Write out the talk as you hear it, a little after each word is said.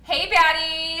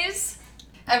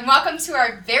and welcome to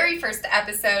our very first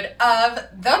episode of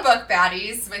the Book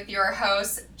Baddies with your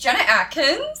hosts, Genna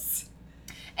Atkins.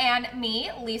 And me,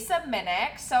 Lisa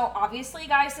Minnick. So obviously,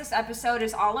 guys, this episode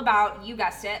is all about, you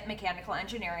guessed it, mechanical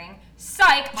engineering.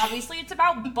 Psych! Obviously, it's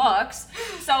about books.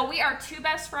 So we are two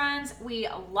best friends. We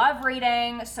love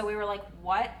reading. So we were like,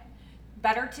 what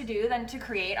better to do than to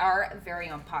create our very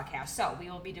own podcast. So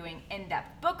we will be doing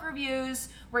in-depth book reviews.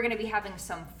 We're going to be having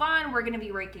some fun. We're going to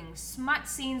be ranking smut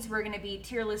scenes. We're going to be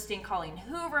tier listing Colleen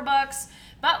Hoover books.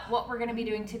 But what we're going to be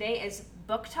doing today is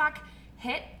BookTok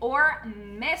hit or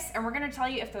miss. And we're going to tell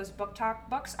you if those BookTok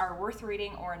books are worth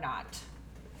reading or not.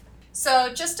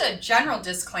 So just a general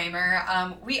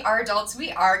disclaimer, we are adults.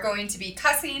 We are going to be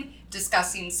cussing,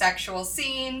 discussing sexual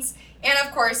scenes, and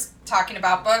of course, talking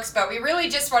about books, but we really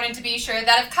just wanted to be sure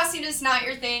that if cussing is not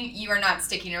your thing, you are not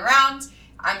sticking around.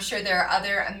 I'm sure there are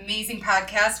other amazing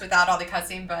podcasts without all the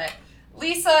cussing, but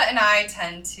Lisa and I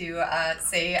tend to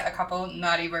say a couple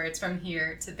naughty words from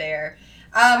here to there.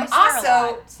 I swear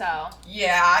a lot, so.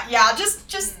 Yeah,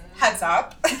 just heads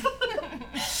up.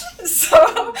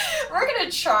 So we're going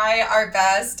to try our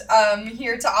best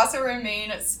here to also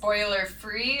remain spoiler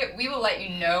free. We will let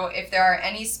you know if there are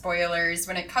any spoilers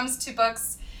when it comes to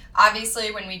books.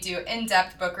 Obviously, when we do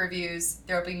in-depth book reviews,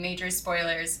 there will be major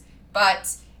spoilers.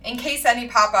 But in case any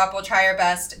pop up, we'll try our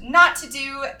best not to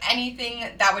do anything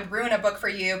that would ruin a book for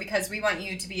you because we want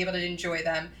you to be able to enjoy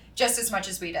them just as much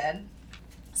as we did.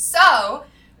 So,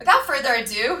 without further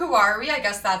ado, who are we? I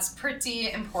guess that's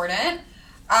pretty important.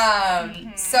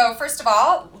 So first of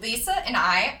all, Lisa and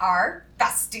I are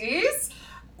besties.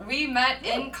 We met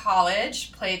in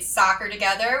college, played soccer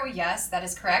together. Yes, that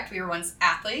is correct. We were once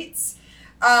athletes.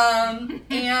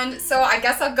 And so I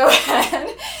guess I'll go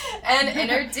ahead and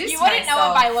introduce myself. You wouldn't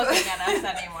know it by looking at us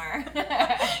anymore.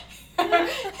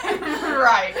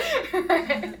 Right.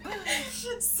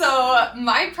 So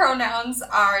my pronouns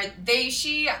are they,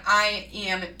 she. I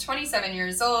am 27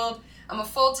 years old. I'm a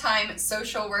full-time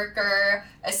social worker,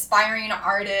 aspiring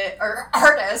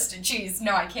artist. Geez,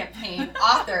 no, I can't paint.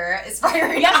 Author,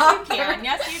 aspiring author.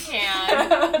 Yes, you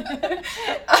can.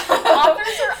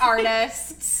 Authors are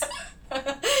artists.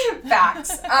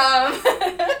 Facts.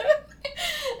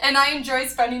 And I enjoy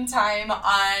spending time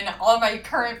on all of my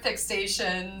current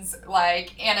fixations,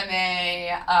 like anime,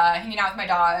 hanging out with my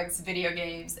dogs, video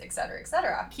games, etc.,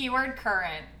 etc. Keyword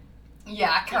current.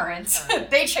 Yeah, current.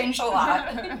 They change a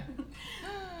lot.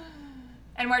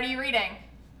 And what are you reading?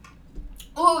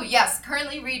 Oh, yes.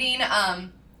 Currently reading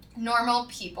Normal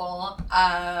People.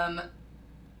 Oh,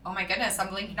 my goodness. I'm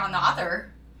blinking on the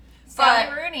author.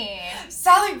 Sally Rooney.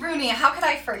 Sally Rooney. How could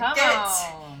I forget? Come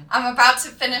on. I'm about to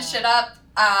finish it up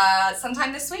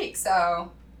sometime this week,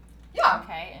 so yeah.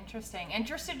 Okay, interesting.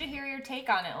 Interested to hear your take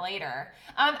on it later.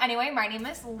 Anyway, my name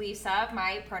is Lisa.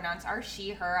 My pronouns are she,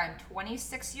 her. I'm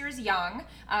 26 years young.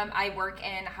 I work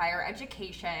in higher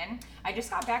education. I just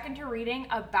got back into reading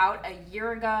about a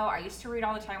year ago. I used to read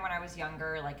all the time when I was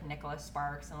younger, like Nicholas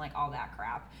Sparks and like all that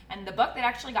crap. And the book that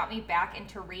actually got me back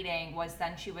into reading was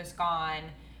Then She Was Gone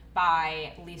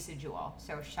by Lisa Jewell.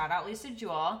 So shout out Lisa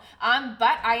Jewell.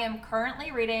 But I am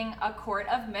currently reading A Court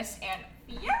of Mist and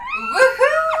Fury.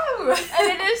 Woohoo!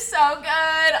 And it is so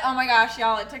good. Oh my gosh,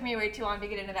 y'all, it took me way too long to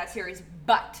get into that series,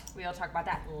 but we'll talk about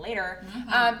that later.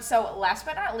 So last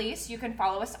but not least, you can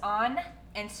follow us on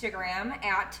Instagram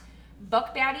at Book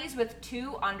Baddies with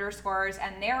 2 underscores,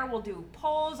 and there we'll do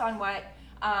polls on what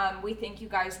we think you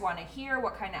guys want to hear,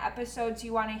 what kind of episodes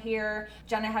you want to hear.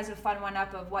 Genna has a fun one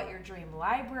up of what your dream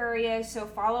library is, so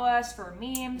follow us for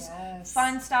memes,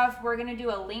 fun stuff. We're going to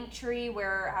do a link tree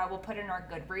where we'll put in our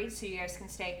Goodreads so you guys can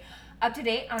stay up to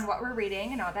date on what we're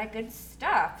reading and all that good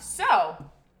stuff. So,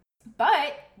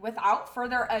 but without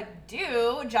further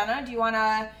ado, Genna, do you want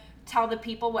to tell the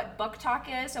people what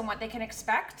BookTok is and what they can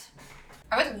expect?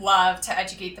 I would love to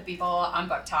educate the people on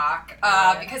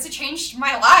BookTok because it changed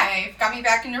my life, got me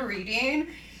back into reading.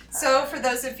 So for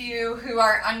those of you who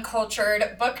are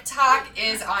uncultured, BookTok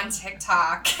is on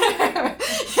TikTok.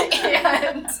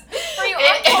 And for you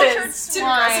uncultured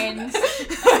swines.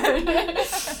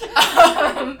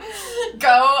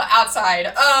 Go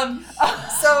outside.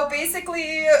 So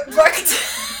basically,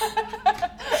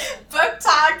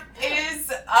 BookTok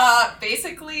is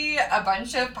basically a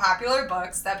bunch of popular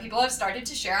books that people have started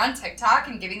to share on TikTok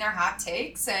and giving their hot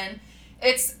takes, and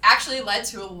it's actually led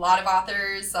to a lot of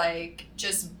authors like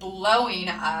just blowing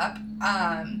up.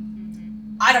 I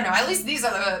don't know, at least these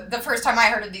are the first time I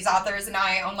heard of these authors, and now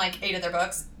I own like 8 of their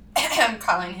books.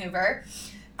 Colleen Hoover.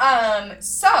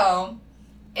 So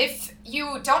if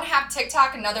you don't have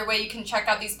TikTok, another way you can check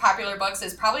out these popular books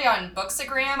is probably on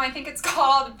Bookstagram, I think it's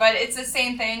called, but it's the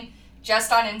same thing,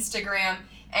 just on Instagram.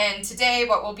 And today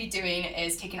what we'll be doing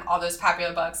is taking all those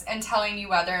popular books and telling you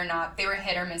whether or not they were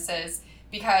hit or misses,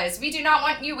 because we do not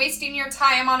want you wasting your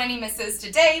time on any misses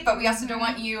today, but we also don't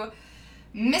want you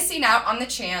missing out on the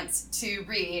chance to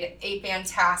read a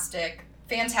fantastic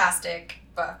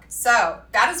book. So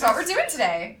that is what we're doing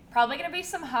today. Probably going to be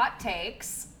some hot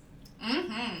takes.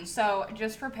 Mm-hmm. So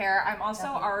just prepare. I'm also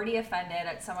already offended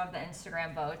at some of the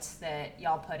Instagram votes that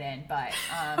y'all put in, but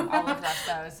I'll address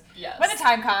those when the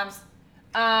time comes.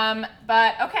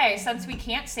 But okay, since we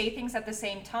can't say things at the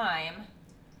same time,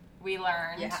 we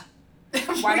learned. Yeah.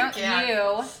 Why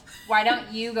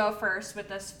don't you go first with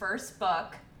this first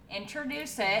book?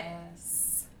 Introduce it,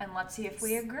 and let's see if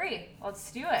we agree.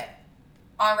 Let's do it.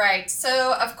 All right.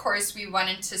 So, of course, we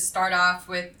wanted to start off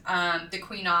with the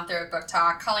queen author of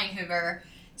BookTok, Colleen Hoover.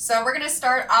 So we're going to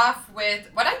start off with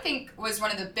what I think was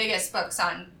one of the biggest books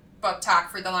on BookTok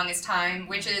for the longest time,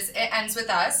 which is It Ends With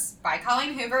Us by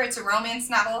Colleen Hoover. It's a romance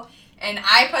novel, and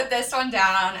I put this one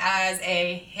down as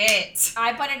a hit.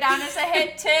 I put it down as a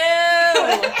hit, too.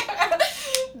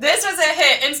 This was a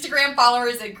hit. Instagram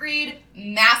followers agreed.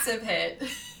 Massive hit.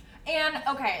 And,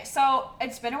 okay, so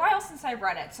it's been a while since I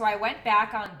read it. So I went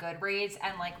back on Goodreads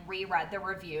and, reread the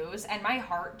reviews. And my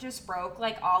heart just broke,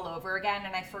 all over again.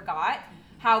 And I forgot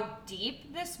how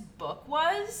deep this book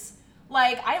was.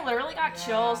 I literally got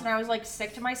chills. And I was,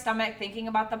 sick to my stomach thinking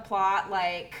about the plot.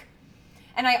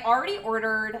 And I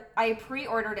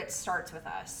pre-ordered It Starts With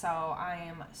Us. So I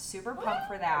am super pumped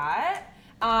for that.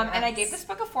 And I gave this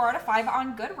book a 4 out of 5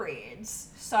 on Goodreads.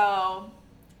 So,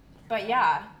 but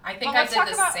yeah. I think I did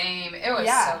the same. It was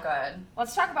so good.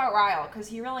 Let's talk about Ryle, because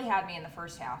he really had me in the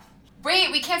first half.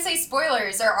 Wait, we can't say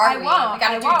spoilers, or are we? Won't. We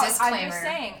gotta do a disclaimer. I'm just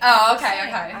saying.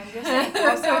 Okay. I'm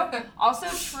just saying.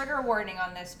 Also, trigger warning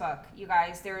on this book, you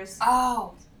guys. There's...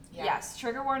 Oh. Yeah. Yes,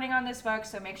 trigger warning on this book,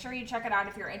 so make sure you check it out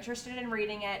if you're interested in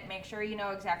reading it. Make sure you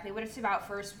know exactly what it's about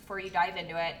first before you dive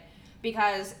into it,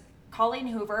 because Colleen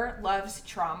Hoover loves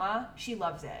trauma. She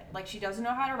loves it. She doesn't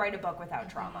know how to write a book without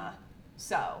trauma.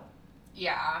 So,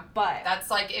 yeah. But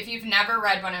that's if you've never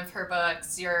read one of her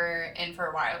books, you're in for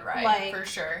a wild ride, for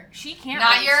sure. She can't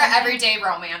Not your everyday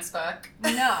romance book.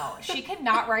 No, she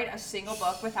cannot write a single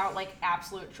book without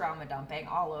absolute trauma dumping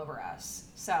all over us.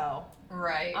 So,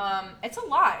 right. It's a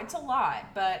lot,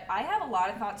 but I have a lot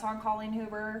of thoughts on Colleen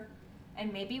Hoover,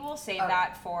 and maybe we'll save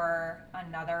that for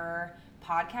another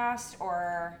podcast,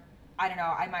 or I don't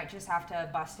know, I might just have to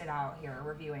bust it out here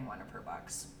reviewing one of her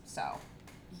books. So,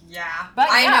 yeah. But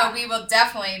I know we will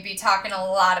definitely be talking a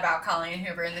lot about Colleen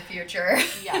Hoover in the future.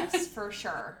 Yes, for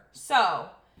sure. So,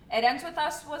 It Ends With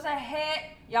Us was a hit.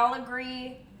 Y'all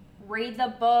agree? Read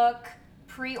the book.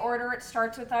 Pre-order It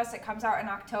Starts With Us. It comes out in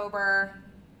October.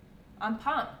 I'm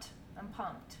pumped.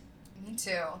 Me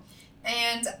too.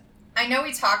 And I know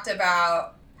we talked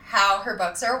about how her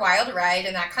books are a wild ride,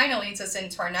 and that kind of leads us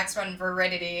into our next one,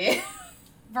 Veridity.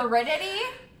 Veridity?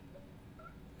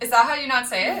 Is that how you not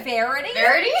say it? Verity?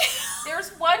 There's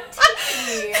one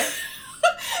T.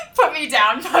 Put me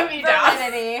down.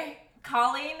 Veridity.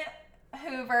 Colleen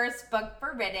Hoover's book,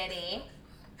 Veridity.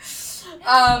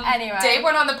 Anyway. Day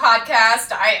one on the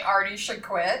podcast, I already should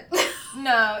quit.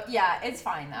 No, yeah, it's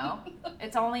fine though.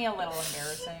 It's only a little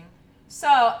embarrassing.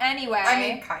 So, anyway. I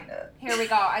mean, kind of. Here we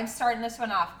go. I'm starting this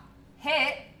one off.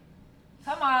 Hit.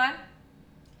 Come on.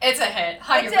 It's a hit.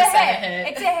 100% a hit.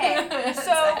 It's a hit.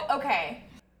 So, okay.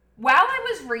 While I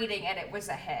was reading it, it was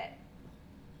a hit.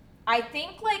 I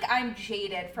think, I'm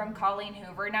jaded from Colleen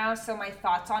Hoover now, so my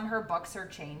thoughts on her books are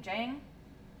changing.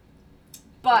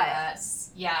 But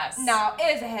yes. No,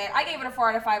 it is a hit. I gave it a 4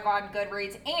 out of 5 on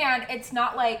Goodreads, and it's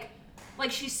not like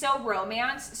she's so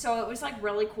romance, so it was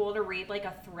really cool to read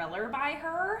a thriller by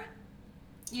her.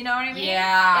 You know what I mean?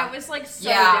 Yeah. It was so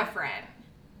different.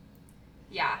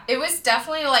 Yeah. It was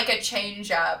definitely a change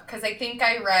up, because I think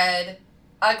I read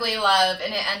Ugly Love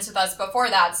and It Ends With Us before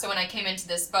that, so when I came into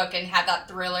this book and had that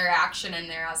thriller action in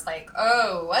there, I was like,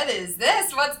 oh, what is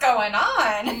this? What's going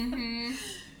on? Mm-hmm.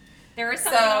 There is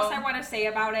something else I want to say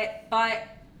about it, but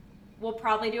we'll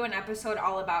probably do an episode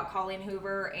all about Colleen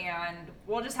Hoover, and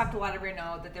we'll just have to let everyone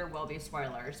know that there will be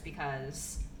spoilers,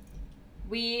 because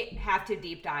we have to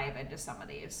deep dive into some of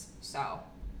these. So,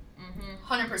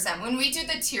 100%. When we do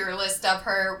the tier list of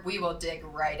her, we will dig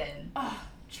right in. Oh,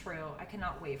 true. I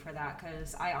cannot wait for that,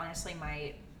 because I honestly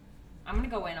might. I'm going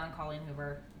to go in on Colleen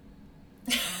Hoover.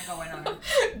 I'm going to go in on her.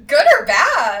 Good or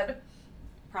bad?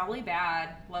 Probably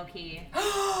bad, low-key.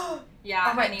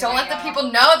 Yeah. Oh my, anyway, don't let the people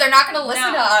know. They're not going to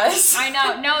listen to us. I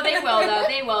know. No, they will, though.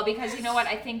 They will, because you know what?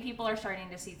 I think people are starting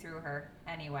to see through her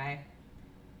anyway.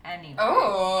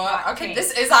 Oh, okay.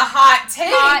 This is a hot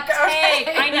take.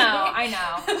 I know.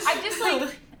 I just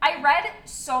I read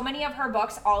so many of her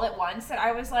books all at once that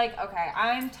I was like, okay,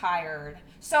 I'm tired.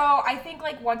 So I think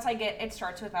like once I get It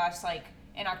Starts With Us, like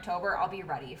in October, I'll be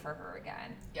ready for her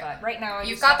again. Yeah. But right now,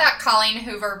 you've got that Colleen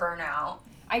Hoover burnout.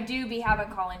 I do be having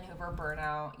Colleen Hoover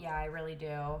burnout. Yeah, I really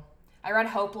do. I read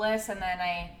Hopeless, and then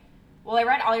I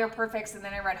read All Your Perfects, and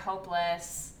then I read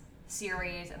Hopeless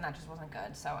series, and that just wasn't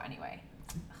good. So anyway,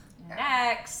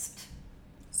 next.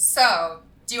 So,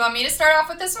 do you want me to start off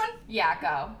with this one? Yeah,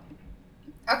 go.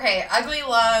 Okay, Ugly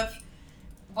Love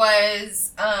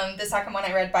was the second one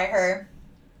I read by her.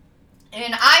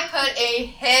 And I put a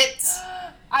hit.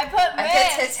 I put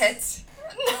miss. Hit.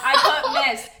 I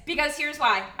put miss. Because here's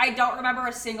why. I don't remember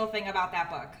a single thing about that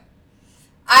book.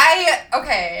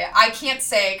 I can't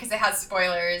say because it has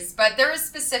spoilers, but there were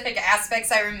specific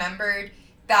aspects I remembered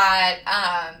that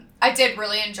I did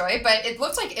really enjoy, but it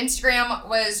looked like Instagram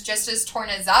was just as torn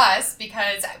as us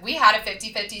because we had a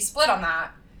 50-50 split on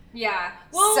that. Yeah.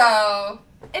 Well, so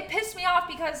it pissed me off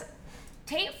because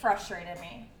Tate frustrated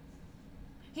me.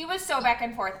 He was so back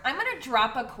and forth. I'm going to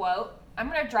drop a quote.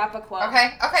 Okay,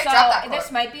 so drop that quote.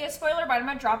 This might be a spoiler, but I'm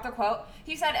going to drop the quote.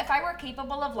 He said, if I were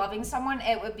capable of loving someone,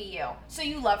 it would be you. So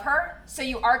you love her, so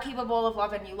you are capable of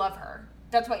love and you love her.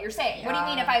 That's what you're saying. Yeah. What do you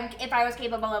mean if I was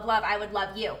capable of love, I would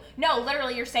love you? No,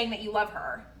 literally you're saying that you love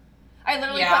her. I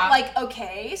literally put like,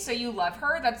 okay, so you love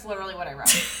her? That's literally what I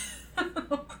wrote.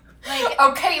 Like,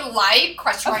 okay, like,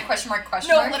 question mark.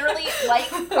 No, literally, like,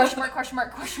 question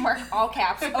mark, all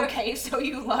caps. Okay, so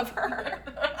you love her.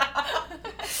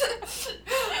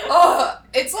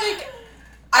 It's like,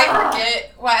 I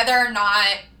forget whether or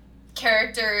not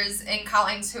characters in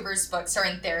Colleen Hoover's books are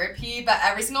in therapy, but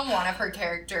every single one of her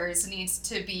characters needs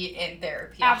to be in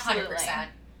therapy. Absolutely. 100%.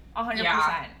 100%.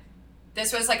 Yeah.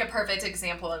 This was like a perfect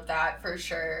example of that, for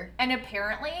sure. And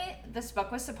apparently, this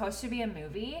book was supposed to be a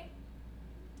movie.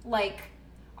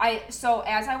 So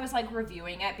as I was like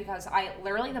reviewing it, because I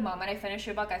literally the moment I finish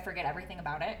a book, I forget everything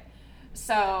about it.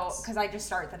 So, because I just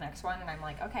start the next one and I'm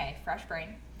like, okay, fresh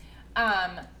brain.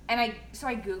 And I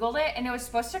Googled it and it was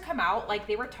supposed to come out, like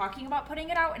they were talking about putting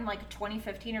it out in like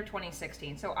 2015 or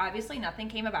 2016. So obviously nothing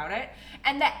came about it.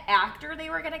 And the actor they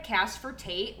were going to cast for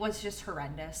Tate was just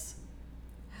horrendous.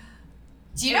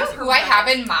 Do you know who I have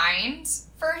in mind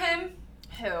for him?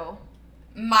 Who?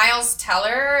 Miles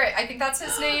Teller, I think that's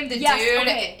his name. The dude.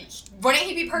 Okay. Wouldn't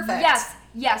he be perfect?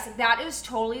 Yes, that is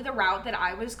totally the route that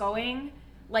I was going,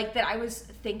 like that I was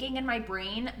thinking in my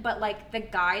brain. But like the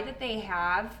guy that they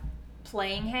have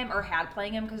playing him or had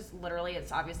playing him, because literally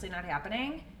it's obviously not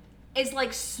happening, is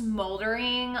like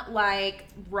smoldering, like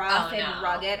rough and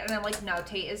rugged. And I'm like, no,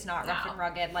 Tate is not rough and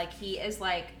rugged. Like he is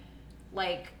like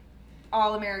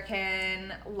all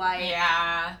American,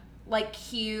 like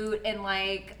cute in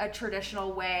like a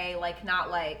traditional way, like not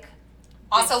like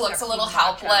also looks a little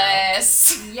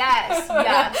helpless. Yes,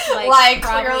 like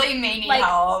clearly may need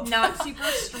help. Not super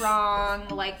strong,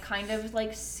 like kind of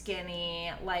like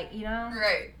skinny, like, you know.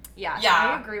 Right. Yeah. So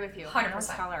I agree with you.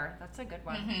 100%. Color. That's a good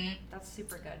one. Mm-hmm. That's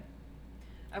super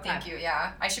good. Okay. Thank you.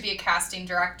 Yeah, I should be a casting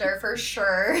director for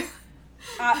sure.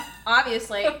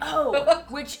 Obviously.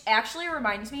 Which actually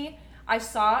reminds me. I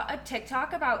saw a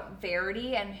TikTok about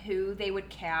Verity and who they would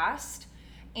cast,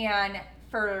 and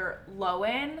for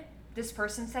Lowen, this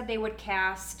person said they would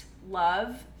cast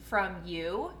Love from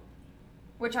You,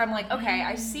 which I'm like, okay,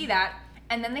 I see that.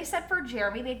 And then they said for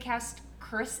Jeremy, they'd cast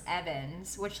Chris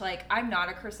Evans, which, like, I'm not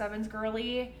a Chris Evans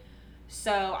girly,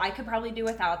 so I could probably do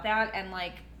without that, and,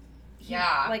 like,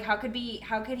 like, how could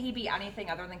he be anything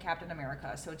other than Captain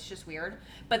America? So it's just weird.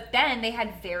 But then they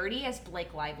had Verity as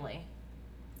Blake Lively.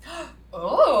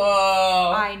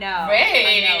 Oh, I know. Wait.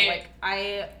 I know. Like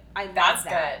I love that's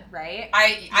that, good, right?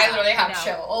 I literally have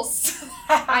chills.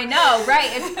 I know,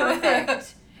 right? It's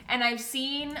perfect. And I've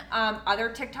seen other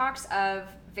TikToks of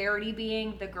Verity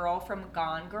being the girl from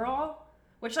Gone Girl,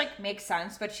 which like makes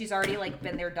sense, but she's already like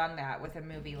been there, done that with a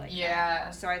movie like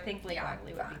that. So I think Blake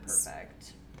Lively would be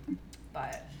perfect.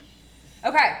 But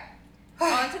okay,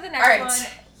 on to the next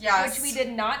one. Yes. Which we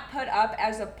did not put up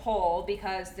as a poll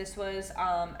because this was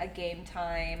a game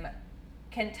time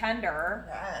contender.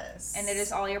 Yes. And it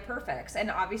is All Your Perfects.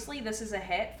 And obviously this is a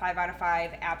hit. 5 out of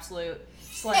 5. Absolute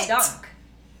slam dunk.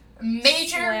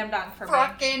 Major slam dunk for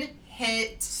fucking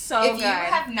hit. So if good. you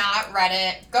have not read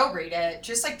it, go read it.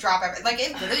 Just like drop it. Like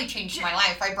it literally changed my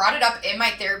life. I brought it up in my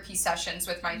therapy sessions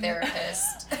with my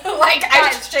therapist. Like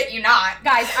I shit you not.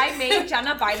 Guys, I made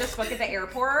Genna buy this book at the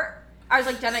airport. I was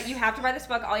like, Genna, you have to buy this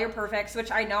book, All Your Perfects,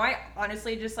 which I know I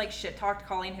honestly just like shit talked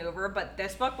Colleen Hoover, but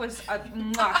this book was a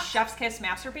chef's kiss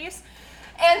masterpiece.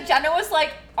 And Genna was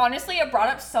like, honestly, it brought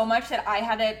up so much that I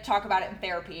had to talk about it in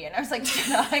therapy. And I was like,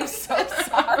 Genna, I'm so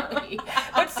sorry.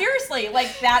 But Seriously,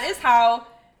 like, that is how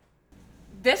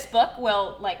this book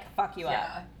will, like, fuck you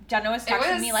up. Jenna was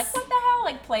texting me, like, what the hell?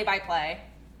 Like, play by play.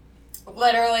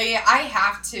 Literally, I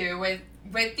have to.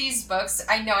 With these books,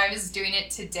 I know I was doing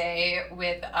it today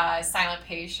with Silent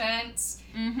Patience.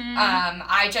 Mm-hmm.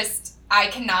 I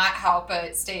cannot help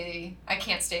but I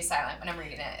can't stay silent when I'm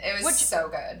reading it. It was so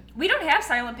good. We don't have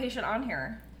Silent Patient on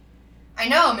here. I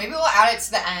know. Maybe we'll add it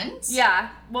to the end. Yeah,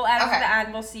 we'll add it to the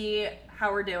end. We'll see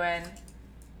how we're doing.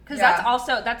 Because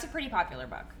that's a pretty popular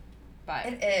book. But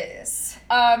it is.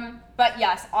 But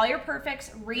yes, All Your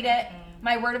Perfects, read it.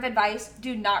 My word of advice,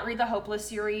 do not read the Hopeless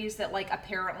series that, like,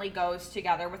 apparently goes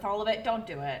together with all of it. Don't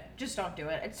do it. Just don't do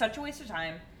it. It's such a waste of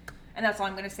time. And that's all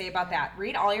I'm going to say about that.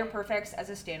 Read All Your Perfects as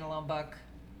a standalone book.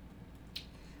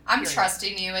 I'm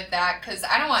trusting you with that because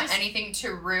I don't want anything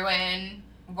to ruin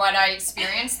what I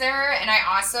experienced there. And I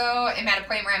also am at a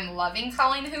point where I'm loving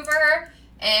Colleen Hoover.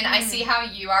 And I see how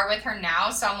you are with her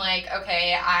now. So I'm like,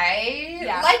 okay,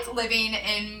 I like living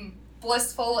in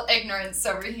blissful ignorance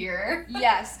over here.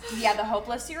 Yes. Yeah, the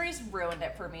Hopeless series ruined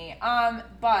it for me.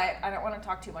 But I don't want to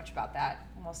talk too much about that.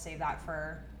 We'll save that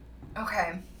for...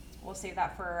 Okay. We'll save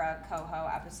that for a Coho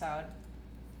episode.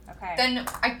 Okay. Then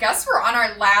I guess we're on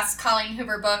our last Colleen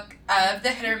Hoover book of the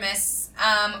hit or miss,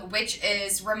 which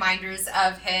is Reminders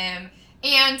of Him.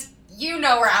 And you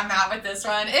know where I'm at with this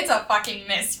one. It's a fucking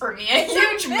miss for me. A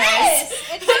huge miss.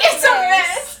 It's a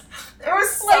miss. It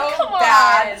was so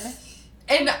bad.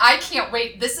 And I can't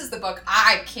wait. This is the book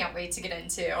I can't wait to get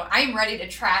into. I'm ready to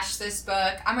trash this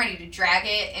book. I'm ready to drag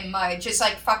it in mud. Just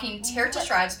like fucking tear it to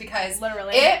shreds because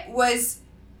it was...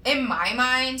 in my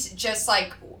mind, just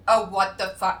like a what the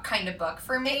fuck kind of book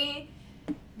for me.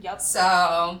 Yep.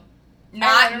 So,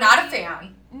 not a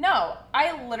fan. No,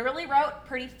 I literally wrote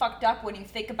pretty fucked up when you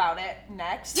think about it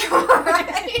next.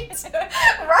 Right.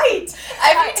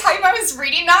 Every time I was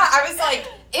reading that, I was like,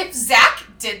 if Zach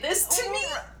did this to me,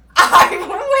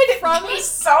 I would be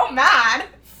so mad.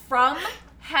 From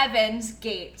Heaven's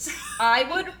Gates, I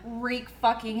would wreak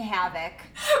fucking havoc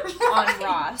on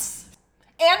Ross.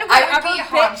 And I would be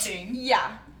haunting.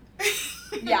 Yeah.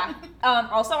 Yeah.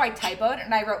 Also, I typoed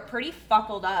and I wrote pretty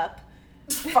fuckled up.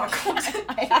 Fuckled.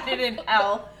 I added an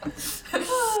L.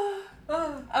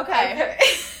 Okay.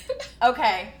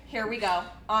 Okay, here we go.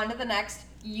 On to the next.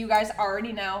 You guys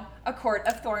already know. A Court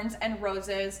of Thorns and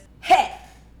Roses. Hit.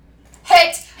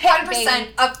 100%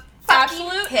 a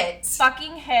absolute hit.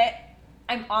 Fucking hit.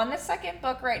 I'm on the second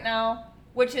book right now,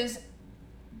 which is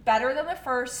better than the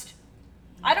first.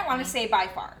 I don't want to say by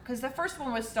far, because the first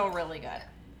one was still really good.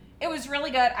 It was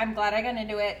really good. I'm glad I got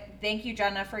into it. Thank you,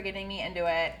 Jenna, for getting me into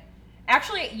it.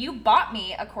 Actually, you bought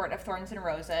me A Court of Thorns and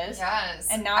Roses. Yes.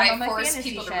 And now I'm on my fantasy fantasy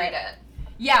people shit. to read it.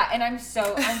 Yeah, and I'm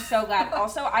so glad.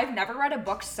 Also, I've never read a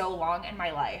book so long in my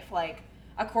life. Like,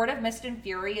 A Court of Mist and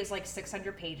Fury is like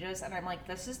 600 pages, and I'm like,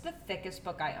 this is the thickest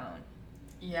book I own.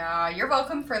 Yeah, you're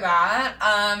welcome for that.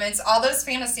 It's all those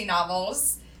fantasy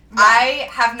novels. Yeah. I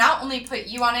have not only put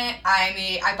you on it,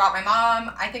 I bought my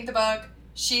mom, I think the book,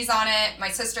 she's on it, my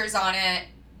sister's on it.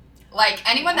 Like,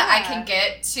 anyone that I can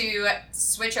get to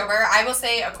switch over, I will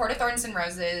say A Court of Thorns and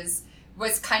Roses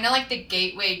was kind of like the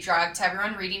gateway drug to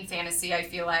everyone reading fantasy, I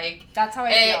feel like. That's how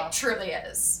I feel. It truly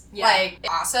is. Yeah. Like,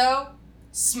 also,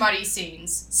 smutty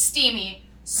scenes. Steamy.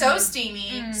 So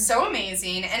steamy. So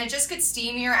amazing. And it just gets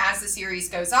steamier as the series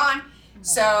goes on.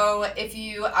 So if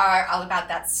you are all about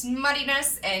that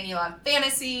smuttiness and you love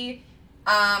fantasy,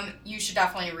 you should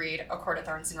definitely read A Court of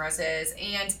Thorns and Roses.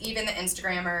 And even the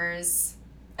Instagrammers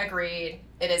agreed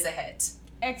it is a hit.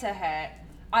 It's a hit.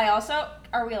 I also,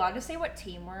 are we allowed to say what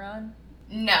team we're on?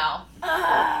 No.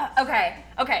 Okay.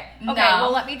 No.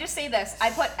 Well, let me just say this. I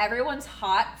put everyone's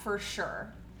hot for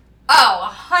sure.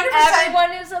 Oh, 100%.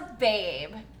 Everyone is a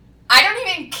babe. I don't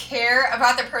even care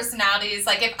about their personalities.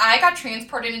 Like, if I got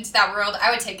transported into that world,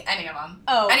 I would take any of them.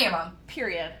 Oh. Any of them.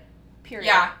 Period.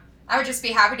 Yeah. I would just be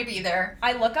happy to be there.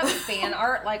 I look up fan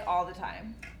art, like, all the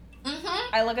time.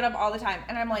 Mm-hmm. I look it up all the time.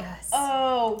 And I'm like,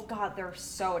 oh, God, they're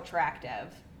so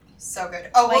attractive. So good.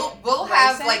 Oh, like, we'll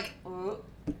have, like... Ooh,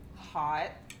 hot.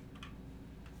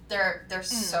 They're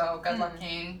so good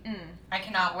looking. I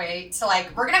cannot wait. So, like,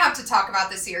 we're going to have to talk about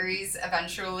the series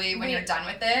eventually when you're done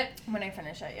with it. When I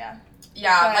finish it, yeah.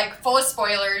 Yeah, but, like, full of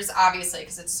spoilers, obviously,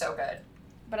 because it's so good.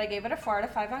 But I gave it a 4 out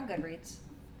of 5 on Goodreads.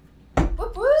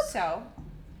 Whoop, whoop. So.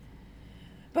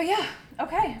 But, yeah.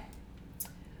 Okay.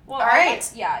 Well, all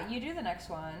right. Yeah, you do the next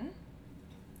one.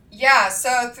 Yeah,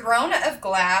 so Throne of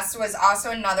Glass was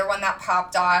also another one that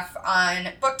popped off on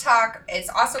BookTok. It's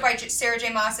also by Sarah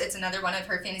J. Maas. It's another one of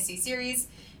her fantasy series.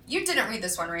 You didn't read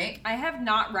this one, right? I have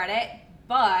not read it,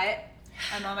 but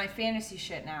I'm on my fantasy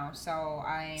shit now, so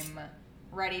I'm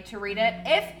ready to read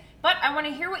it. But I want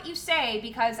to hear what you say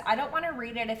because I don't want to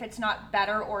read it if it's not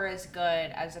better or as good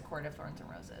as A Court of Thorns and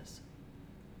Roses.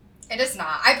 It is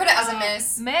not. I put it as a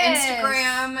miss.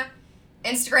 Miss.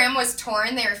 Instagram was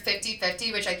torn. They were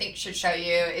 50-50, which I think should show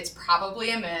you it's probably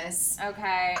a miss.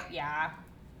 Okay, yeah.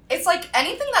 It's like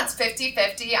anything that's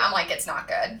 50-50, I'm like, it's not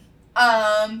good.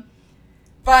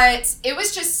 But it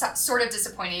was just sort of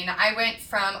disappointing. I went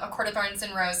from A Court of Thorns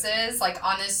and Roses, like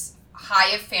on this high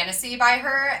of fantasy by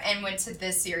her, and went to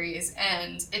this series,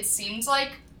 and it seemed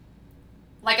like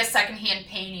a secondhand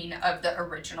painting of the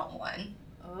original one.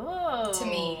 Oh, to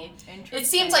me. Interesting. It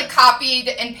seems like copied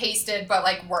and pasted, but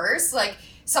like worse. Like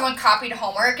someone copied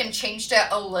homework and changed it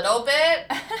a little bit,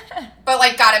 but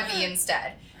like got a B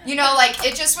instead. You know, like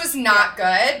it just was not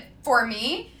good for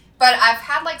me. But I've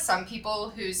had like some people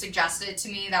who suggested it to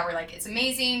me that were like, it's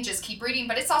amazing, just keep reading.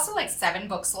 But it's also like 7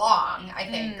 books long, I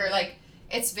think, or like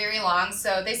it's very long.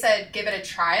 So they said give it a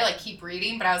try, like keep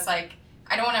reading. But I was like,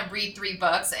 I don't want to read 3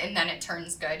 books and then it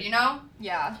turns good, you know?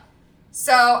 Yeah.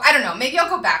 So, I don't know. Maybe I'll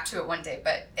go back to it one day,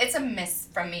 but it's a miss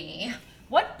from me.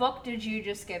 What book did you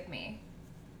just give me?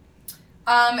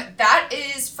 That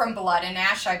is from Blood and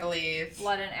Ash, I believe.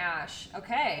 Blood and Ash.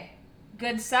 Okay.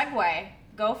 Good segue.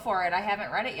 Go for it. I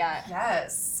haven't read it yet.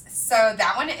 Yes. So,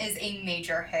 that one is a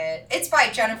major hit. It's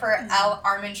by Jennifer L.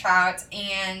 Armentrout,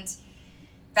 and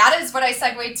that is what I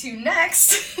segue to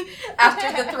next.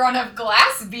 After The Throne of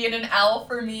Glass being an L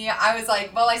for me, I was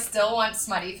like, well, I still want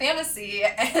smutty fantasy,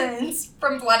 and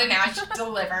From Blood and Ash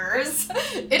delivers.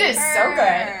 It is so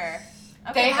good.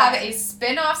 Okay, they have a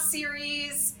spin-off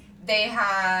series. They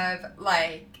have,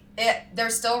 they're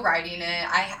still writing it.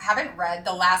 I haven't read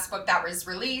the last book that was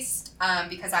released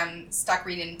because I'm stuck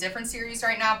reading a different series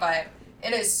right now, but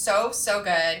it is so, so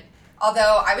good.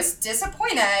 Although I was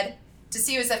disappointed to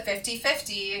see it was a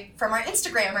 50-50 from our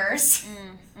Instagrammers.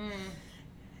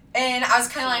 And I was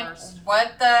kind of like,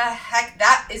 what the heck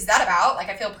is that about? Like,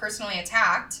 I feel personally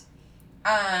attacked.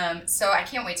 So I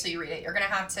can't wait till you read it. You're going to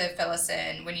have to fill us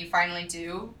in when you finally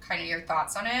do, kind of your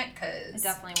thoughts on it, because I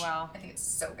definitely will. I think it's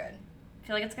so good. I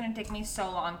feel like it's going to take me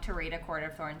so long to read A Court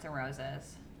of Thorns and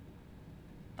Roses.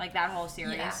 Like, that whole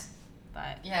series. Yeah.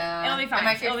 But yeah, it'll be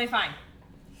fine. It'll be fine.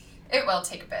 It will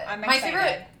take a bit. I'm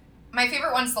excited. My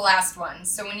favorite one's the last one.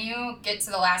 So when you get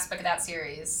to the last book of that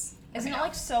series, isn't it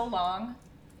like so long?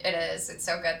 It is. It's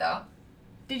so good though.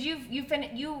 Did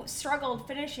you struggled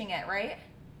finishing it, right?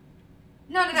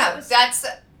 No.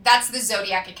 That's the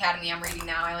Zodiac Academy I'm reading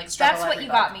now. I like struggle. That's what you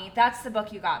got me. That's the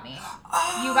book you got me.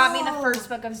 Oh. You got me the first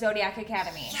book of Zodiac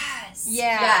Academy. Yes.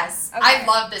 Yeah. Yes. Okay. I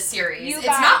love this series. It's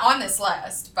not on this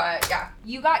list, but yeah.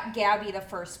 You got Gabby the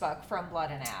first book from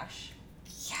Blood and Ash.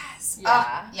 Yes.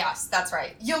 Yeah. Yes, that's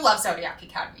right. You'll love Zodiac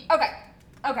Academy. Okay.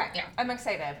 Yeah. I'm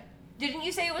excited. Didn't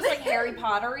you say it was like Harry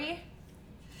Potter-y?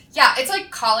 Yeah, it's like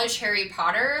college Harry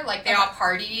Potter. Like they all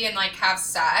party and like have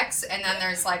sex, and then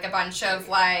there's like a bunch of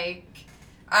like,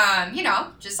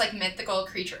 just like mythical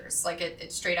creatures. Like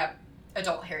it's straight up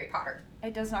adult Harry Potter.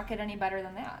 It does not get any better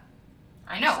than that.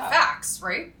 I know. So. Facts,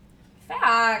 right?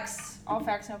 Facts. All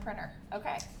facts, no printer.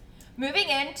 Okay. Moving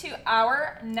into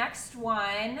our next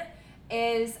one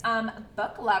is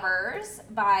Book Lovers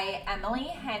by Emily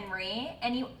Henry,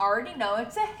 and you already know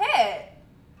it's a hit.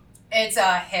 It's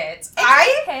a hit.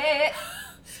 Hit.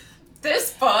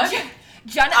 This book.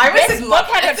 Jenna, this book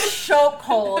had a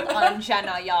chokehold on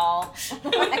Jenna, y'all.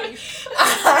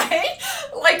 I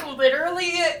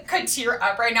literally could tear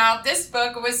up right now. This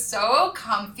book was so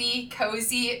comfy,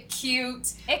 cozy,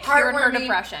 cute, it cured her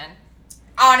depression.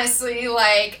 Honestly,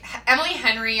 Emily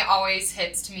Henry always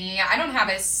hits to me. I don't have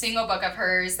a single book of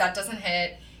hers that doesn't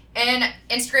hit. And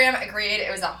Instagram agreed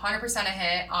it was 100% a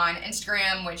hit on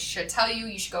Instagram, which should tell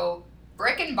you should go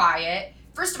brick and buy it.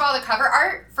 First of all, the cover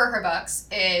art for her books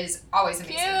is always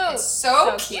amazing. Cute. It's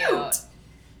so cute.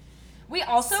 We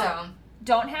also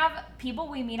don't have people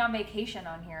we meet on vacation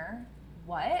on here.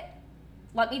 What?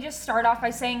 Let me just start off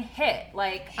by saying hit.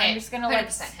 I'm just going to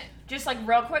just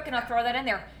real quick, and I'll throw that in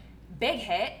there. Big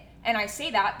hit, and I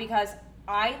say that because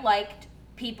I liked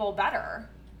People better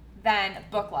than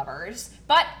Book Lovers,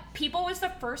 but People was the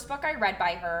first book I read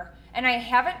by her, and I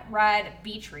haven't read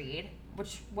Beach Read,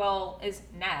 which is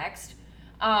next,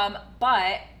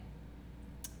 but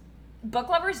Book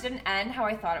Lovers didn't end how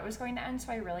I thought it was going to end,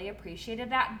 so I really appreciated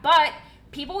that. But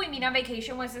People We Meet on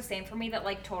Vacation was the same for me,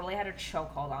 that totally had a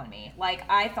chokehold on me.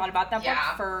 I thought about that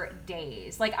book for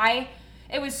days.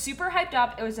 It was super hyped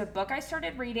up. It was a book I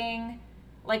started reading,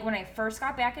 when I first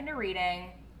got back into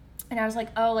reading. And I was like,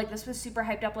 oh, this was super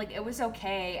hyped up. It was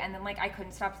okay. And then, I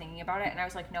couldn't stop thinking about it. And I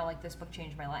was like, no, this book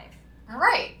changed my life.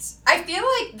 Right. I feel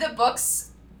like the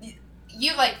books,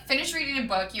 you like finish reading a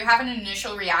book, you have an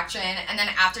initial reaction, and then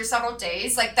after several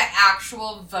days, like the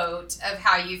actual vote of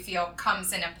how you feel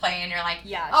comes into play, and you're like,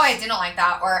 yes. oh, I didn't like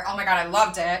that, or oh my god, I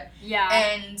loved it. Yeah.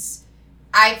 And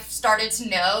I've started to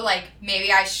know, like,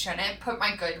 maybe I shouldn't put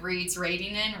my Goodreads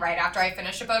rating in right after I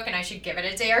finish a book, and I should give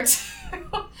it a day or two.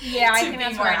 Yeah, I think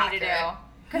that's what I need to accurate. do.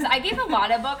 Because I gave a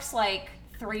lot of books, like,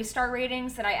 3-star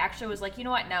ratings that I actually was like, you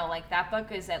know what, no, like, that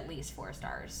book is at least 4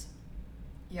 stars.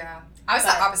 Yeah. I was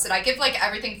the opposite. I give, like,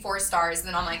 everything 4 stars, and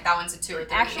then I'm like, that one's a 2 or 3.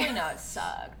 Actually, no, it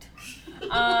sucked.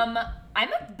 I'm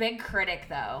a big critic,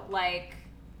 though. Like,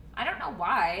 I don't know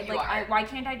why. You Like, are. why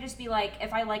can't I just be like,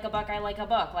 if I like a book, I like a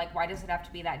book. Like, why does it have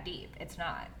to be that deep? It's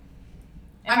not.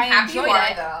 If I'm I happy you enjoyed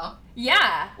are, it, though.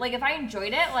 yeah. Like, if I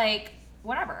enjoyed it, like,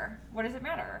 whatever. What does it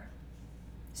matter?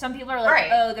 Some people are like,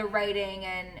 Right. oh, the writing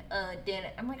and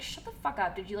didn't. I'm like, shut the fuck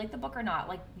up. Did you like the book or not?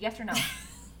 Like, yes or no?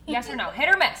 Yes or no? Hit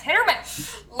or miss? Hit or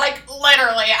miss? Like,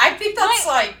 literally. I think that's,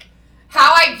 like,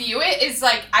 how I view it is,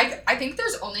 like, I think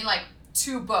there's only, like,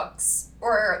 2 books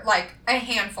or, like, a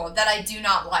handful that I do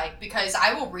not like because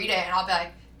I will read it and I'll be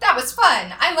like, that was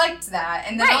fun. I liked that.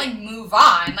 And then I'll, like, move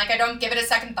on. Like, I don't give it a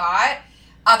second thought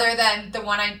other than the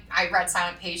one I read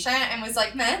Silent Patient and was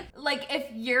like, meh. Like, if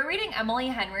you're reading Emily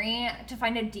Henry to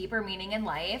find a deeper meaning in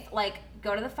life, like,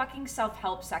 go to the fucking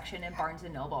self-help section in Barnes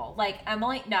 & Noble. Like,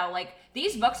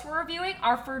 these books we're reviewing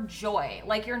are for joy.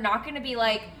 Like, you're not going to be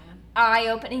like,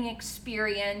 eye-opening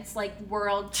experience, like,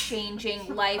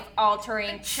 world-changing,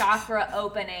 life-altering,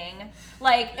 chakra-opening.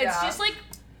 Like, it's just, like,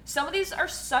 some of these are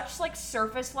such, like,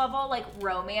 surface-level, like,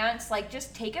 romance. Like,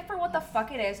 just take it for what the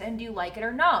fuck it is, and do you like it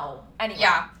or no? Anyway.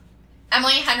 Yeah.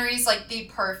 Emily Henry's, like, the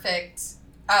perfect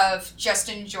of just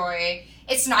enjoy.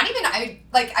 It's not even,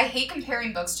 I hate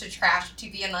comparing books to trash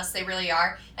TV unless they really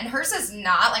are. And hers is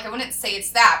not. Like, I wouldn't say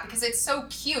it's that because it's so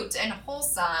cute and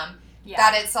wholesome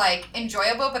that it's, like,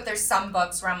 enjoyable. But there's some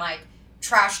books where I'm like,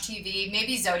 trash TV.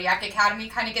 Maybe Zodiac Academy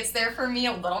kind of gets there for me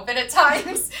a little bit at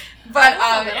times. But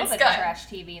it's good. Of trash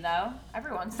TV, though.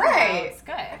 Every once in a while, it's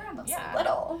good. Everyone loves a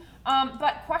little.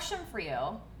 But question for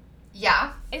you.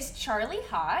 Yeah. Is Charlie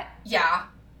hot? Yeah.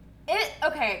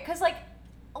 Okay, because, like,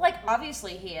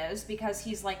 obviously he is because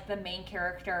he's, like, the main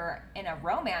character in a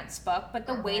romance book, but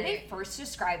the way they first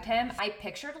described him, I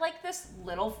pictured, like, this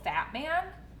little fat man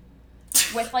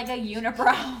with, like, a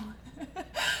unibrow.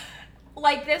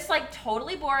 Like, this, like,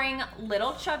 totally boring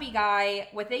little chubby guy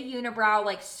with a unibrow,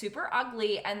 like, super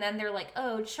ugly, and then they're like,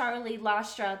 oh, Charlie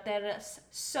Lastra,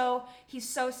 he's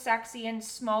so sexy and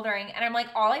smoldering, and I'm like,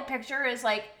 all I picture is,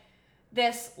 like,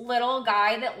 this little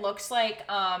guy that looks like,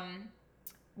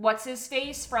 what's his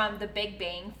face from The Big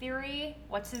Bang Theory?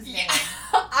 What's his name?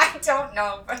 I don't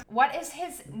know. What is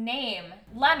his name?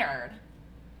 Leonard.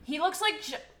 He looks like,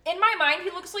 in my mind,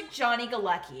 he looks like Johnny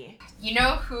Galecki. You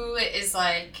know who is,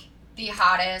 like, the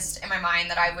hottest in my mind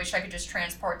that I wish I could just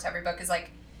transport to every book is,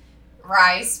 like,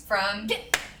 Rise from...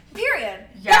 Period.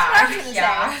 Yeah. That's what I was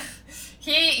gonna say.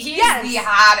 He's the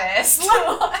hottest.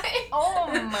 Oh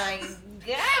my god.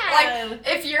 Like,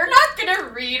 if you're not gonna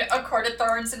read A Court of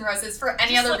Thorns and Roses for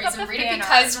any Just other look up reason, the read it fan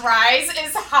because Rise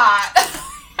is hot.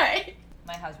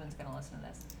 My husband's gonna listen to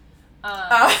this.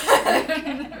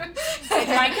 It's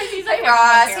fine because he's like hey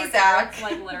Ross, he's Zach. It's,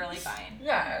 like, literally fine.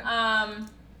 Yeah.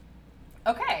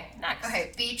 Okay, next.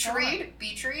 Okay, Beach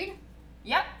Read.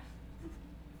 Yep.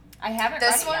 I haven't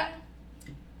This read it one. yet.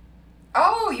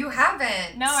 Oh, you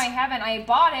haven't? No, I haven't. I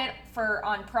bought it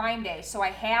on Prime Day, so I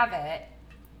have it.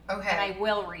 Okay. And I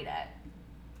will read it.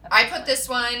 I put this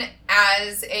one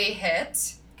as a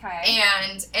hit. Okay.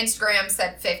 And Instagram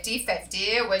said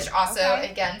 50-50, which also,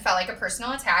 again, felt like a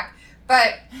personal attack.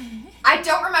 But I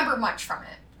don't remember much from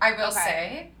it, I will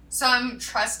say. So I'm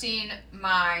trusting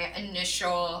my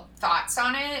initial thoughts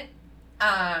on it.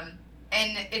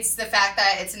 And it's the fact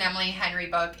that it's an Emily Henry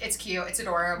book. It's cute. It's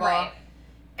adorable. Right.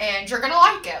 And you're going to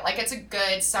like it. Like, it's a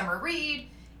good summer read.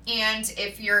 And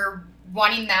if you're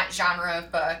wanting that genre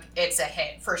of book, it's a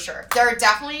hit for sure. There are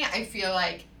definitely, I feel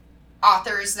like,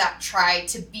 authors that try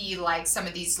to be like some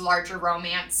of these larger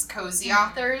romance cozy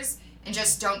authors and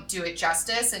just don't do it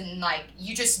justice. And, like,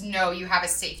 you just know you have a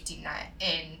safety net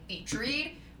in Beach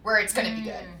Read where it's going to be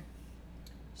good.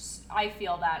 I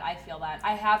feel that.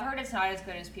 I have heard it's not as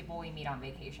good as People We Meet on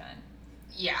Vacation.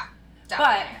 Yeah,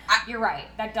 definitely. But you're right.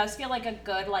 That does feel like a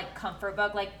good, like, comfort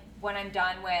book. Like, when I'm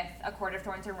done with A Court of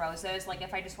Thorns and Roses, like,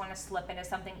 if I just want to slip into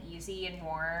something easy and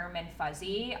warm and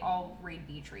fuzzy, I'll read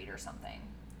Beach Read or something.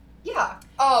 Yeah.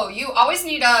 Oh, you always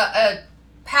need a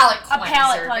palate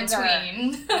cleanser.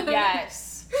 Between.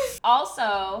 Yes.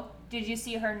 Also, did you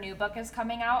see her new book is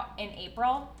coming out in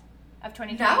April of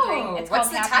 2023? No. It's What's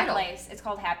called the Happy title? Place. It's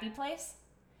called Happy Place.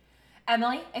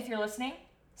 Emily, if you're listening,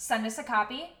 send us a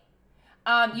copy.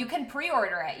 You can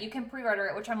pre-order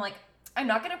it. Which I'm like, I'm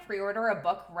not going to pre-order a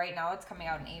book right now that's coming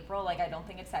out in April. Like, I don't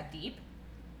think it's that deep.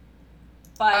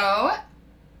 But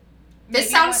this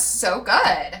sounds so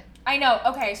good. I know.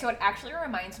 Okay, so it actually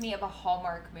reminds me of a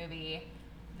Hallmark movie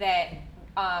that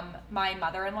my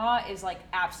mother-in-law is like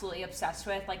absolutely obsessed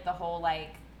with. Like the whole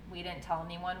like, we didn't tell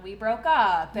anyone we broke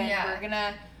up, and we're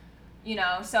gonna, you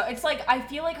know. So it's like, I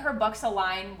feel like her books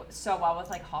align so well with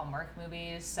like Hallmark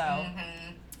movies. So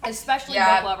especially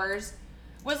Book Lovers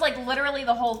was like literally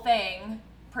the whole thing,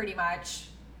 pretty much.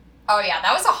 Oh yeah,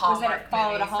 that was a Hallmark movie. It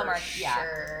followed a Hallmark,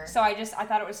 sure. So I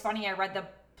thought it was funny. I read the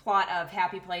plot of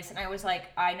Happy Place, and I was like,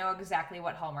 I know exactly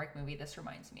what Hallmark movie this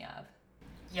reminds me of.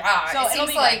 Yeah, so it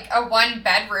seems like a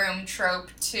one-bedroom trope,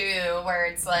 too, where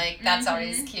it's like, that's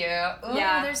always cute. Ooh,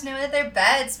 there's no other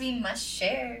beds we must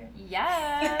share.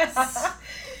 Yes.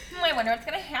 I wonder what's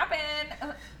going to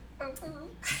happen.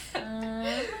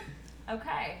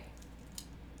 Okay.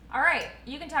 All right,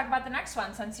 you can talk about the next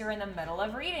one since you're in the middle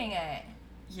of reading it.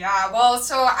 Yeah, well,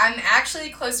 so I'm actually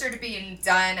closer to being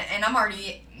done, and I'm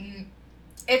already...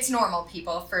 It's Normal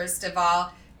People, first of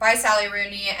all, by Sally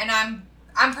Rooney, and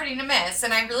I'm pretty to miss,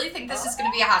 and I really think this is going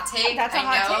to be a hot take. That's a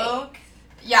hot take.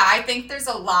 Yeah, I think there's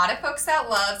a lot of folks that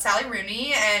love Sally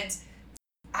Rooney, and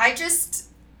I just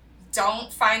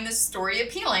don't find the story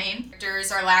appealing.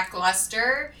 Characters are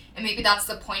lackluster, and maybe that's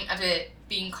the point of it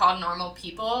being called Normal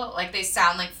People. Like, they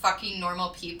sound like fucking normal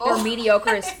people. They're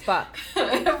mediocre as fuck.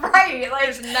 Right. Like,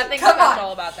 there's nothing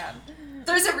special about them.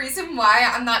 There's a reason why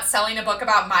I'm not selling a book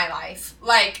about my life.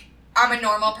 Like, I'm a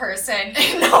normal person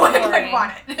and no one would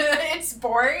want it. It's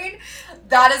boring.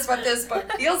 That is what this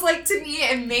book feels like to me,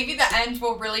 and maybe the end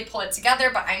will really pull it together,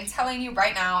 but I'm telling you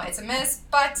right now, it's a miss,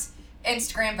 but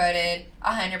Instagram voted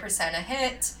 100% a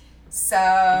hit. So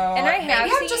and maybe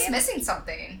I'm just missing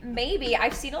something. Maybe.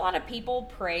 I've seen a lot of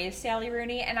people praise Sally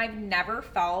Rooney, and I've never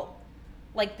felt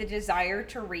like the desire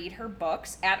to read her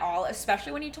books at all,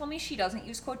 especially when you told me she doesn't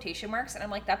use quotation marks, and I'm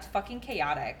like, that's fucking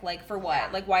chaotic. Like, for what? Yeah.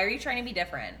 Like, why are you trying to be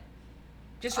different?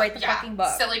 Just write the fucking book.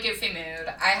 Silly, goofy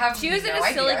mood. She was in a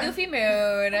silly, goofy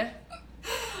mood.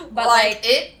 But like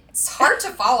it's hard to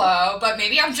follow, but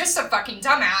maybe I'm just a fucking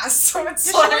dumbass. So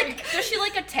it's does she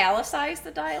like italicize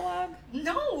the dialogue?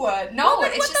 No. Well,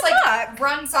 it's just like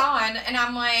runs on, and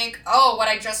I'm like, oh, what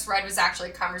I just read was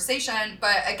actually a conversation.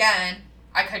 But again,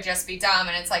 I could just be dumb,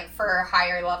 and it's like for a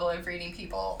higher level of reading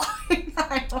people.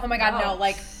 Oh my god, no,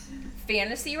 like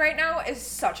fantasy right now is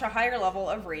such a higher level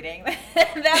of reading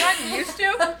that I'm used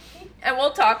to. And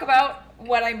we'll talk about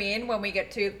what I mean when we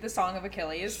get to the Song of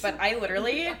Achilles, but I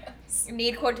literally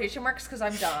need quotation marks because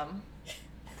I'm dumb.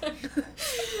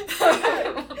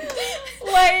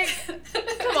 Like,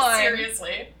 come on.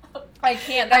 Seriously. I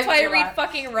can't. That's why I read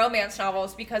fucking romance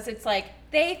novels, because it's like,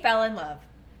 they fell in love.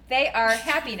 They are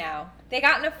happy now. They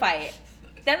got in a fight.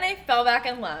 Then they fell back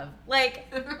in love. Like,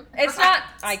 it's not,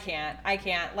 I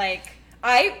can't. Like,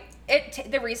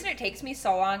 the reason it takes me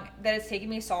so long, that it's taken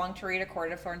me so long to read A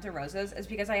Court of Thorns and Roses, is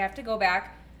because I have to go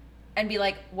back and be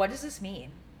like, what does this mean?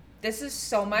 This is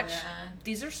so much,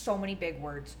 these are so many big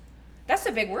words. That's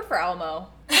a big word for Elmo.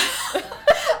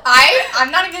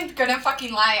 I'm not even gonna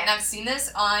fucking lie, and I've seen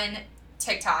this on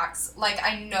TikToks. Like,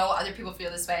 I know other people feel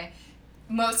this way.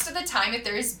 Most of the time, if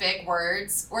there's big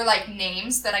words or, like,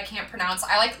 names that I can't pronounce,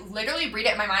 I, like, literally read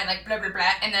it in my mind, like, blah, blah,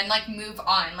 blah, and then, like, move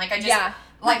on. Like, I just,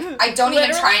 like, I don't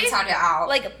even try and sound it out.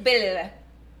 Like, blah.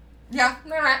 Yeah.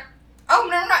 Oh,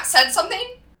 no, said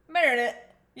something?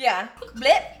 Yeah.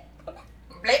 Blip.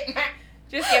 Blip.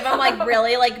 Just give them, like,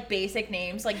 really, like, basic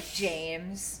names, like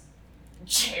James.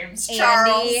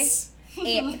 Charles.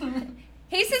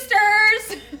 Hey,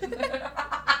 sisters!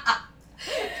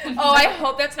 Oh, I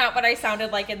hope that's not what I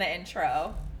sounded like in the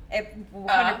intro. It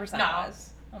 100%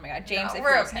 was. Oh my god, James, if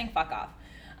you're listening, fuck off.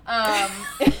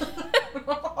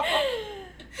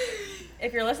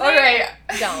 If you're listening,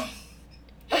 don't.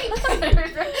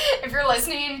 If you're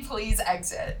listening, please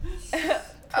exit. Please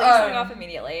turn off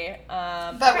immediately.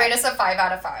 But rate us a 5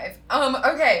 out of 5.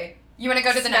 Okay. You want to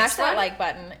go to the next one? Smash that like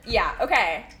button. Yeah,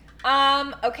 okay.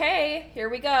 Okay, here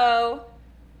we go.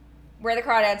 Where the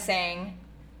Crawdads Sing.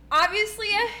 Obviously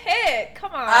a hit.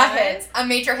 Come on. A hit. A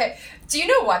major hit. Do you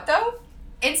know what, though?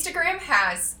 Instagram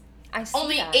has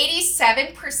only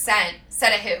 87%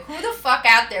 said a hit. Who the fuck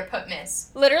out there put miss?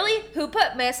 Literally, who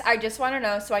put miss? I just want to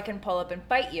know so I can pull up and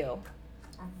fight you.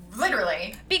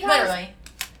 Literally.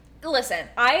 Listen,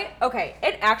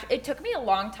 it took me a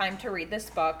long time to read this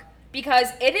book because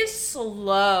it is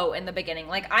slow in the beginning.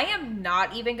 Like, I am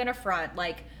not even going to front.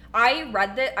 Like,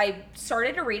 I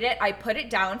started to read it, I put it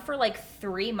down for like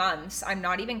 3 months. I'm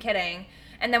not even kidding.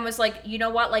 and then was like, you know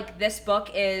what, like this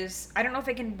book is, I don't know if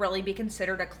it can really be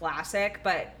considered a classic,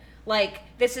 but like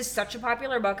this is such a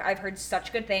popular book. I've heard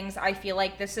such good things. I feel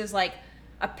like this is like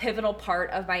a pivotal part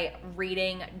of my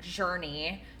reading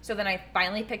journey. So then I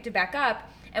finally picked it back up.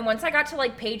 And once I got to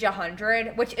like page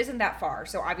 100, which isn't that far,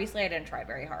 so obviously I didn't try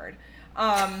very hard.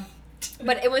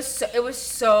 But it was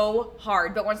so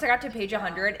hard. But once I got to page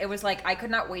 100, it was like I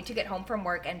could not wait to get home from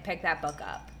work and pick that book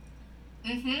up.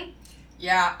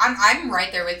 Yeah, I'm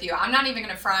right there with you. I'm not even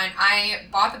gonna front. I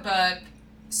bought the book,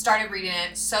 started reading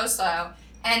it so slow,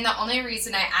 and the only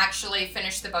reason I actually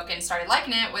finished the book and started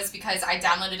liking it was because I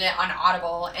downloaded it on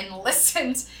Audible and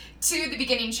listened to the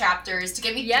beginning chapters to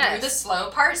get me through the slow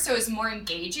part, so it was more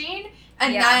engaging.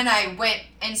 And then I went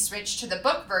and switched to the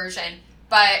book version.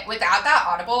 But without that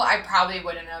Audible, I probably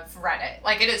wouldn't have read it.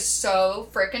 Like, it is so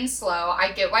freaking slow.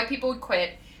 I get why people would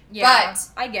quit. Yeah, but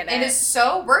I get it. It is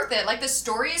so worth it. Like, the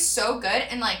story is so good,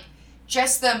 and, like,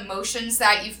 just the emotions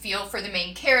that you feel for the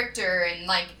main character, and,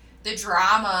 like, the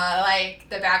drama, like,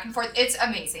 the back and forth. It's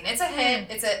amazing. It's a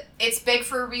hit. It's big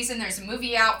for a reason. There's a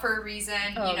movie out for a reason.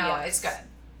 It's good.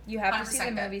 You have to see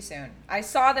the movie soon. I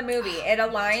saw the movie. It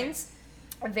aligns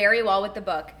very well with the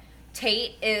book.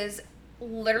 Tate is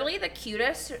literally the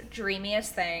cutest,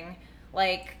 dreamiest thing.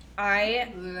 Like,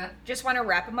 I just want to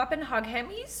wrap him up and hug him.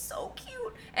 He's so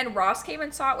cute. And Ross came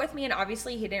and saw it with me, and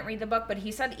obviously he didn't read the book, but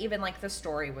he said even, like, the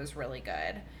story was really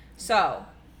good. So,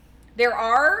 there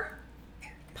are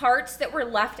parts that were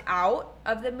left out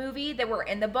of the movie that were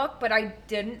in the book, but I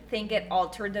didn't think it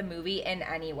altered the movie in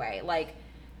any way. Like,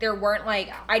 there weren't,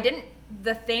 like,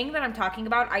 the thing that I'm talking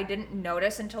about, I didn't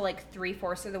notice until, like,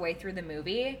 3/4 of the way through the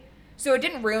movie. So it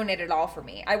didn't ruin it at all for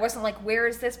me. I wasn't like, where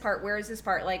is this part? Where is this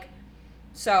part? Like,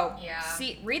 so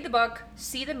read the book,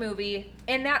 see the movie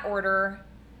in that order.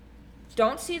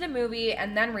 Don't see the movie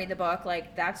and then read the book.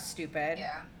 Like, that's stupid.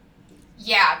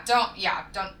 Don't do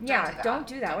that. Don't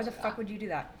do that. Why the fuck would you do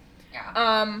that?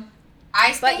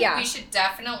 I think we should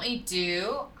definitely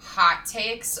do hot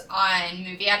takes on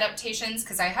movie adaptations,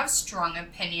 because I have strong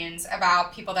opinions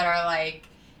about people that are like,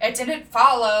 it didn't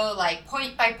follow, like,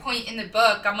 point by point in the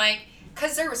book. I'm like,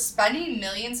 because they were spending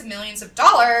millions and millions of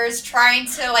dollars trying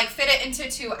to, like, fit it into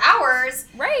 2 hours.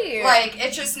 Right. Like,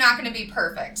 it's just not going to be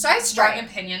perfect. So I have strong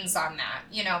opinions on that,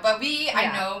 But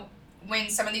I know when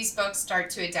some of these books start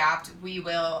to adapt, we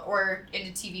will, or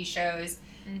into TV shows,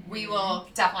 we will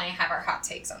definitely have our hot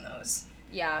takes on those.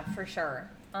 Yeah, for sure.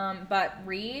 But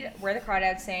read Where the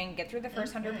Crawdads Sing, get through the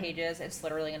first 100 pages. It's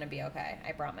literally going to be okay.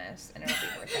 I promise. And it'll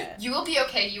be worth it. You will be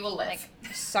okay. You will live.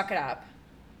 Like, suck it up.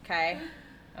 Okay?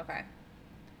 Okay.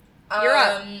 You're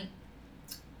up.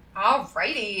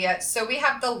 Alrighty. So we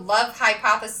have The Love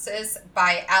Hypothesis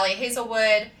by Allie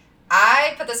Hazelwood.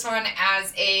 I put this one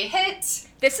as a hit.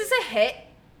 This is a hit.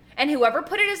 And whoever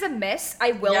put it as a miss,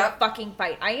 I will fucking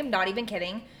fight. I am not even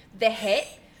kidding. The hit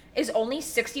is only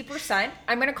 60%.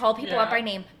 I'm going to call people up by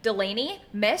name. Delaney,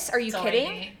 miss, are you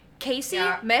kidding? Casey,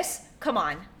 miss, come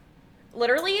on.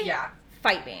 Literally,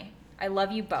 fight me. I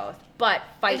love you both. But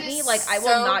fight me like I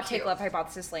will not take Love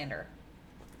Hypothesis slander.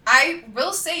 I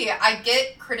will say, I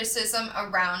get criticism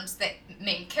around the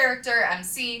main character,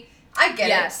 MC. I get it.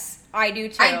 Yes, I do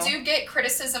too. I do get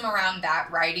criticism around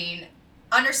that writing,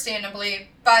 understandably,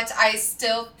 but I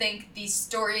still think the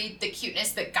story, the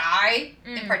cuteness, the guy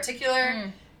in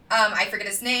particular, I forget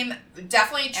his name,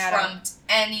 definitely trumped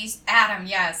Adam,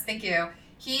 yes, thank you.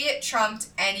 He trumped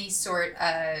any sort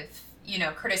of,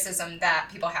 criticism that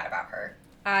people had about her.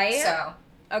 I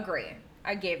agree.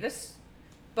 I gave this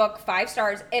book 5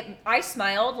 stars. I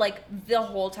smiled, like, the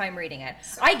whole time reading it.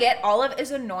 So I get Olive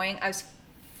is annoying as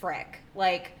frick.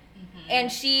 Like, and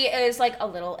she is, like, a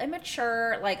little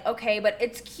immature. Like, okay, but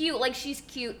it's cute. Like, she's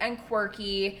cute and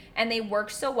quirky, and they work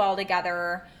so well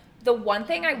together. The one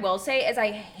thing I will say is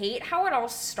I hate how it all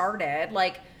started.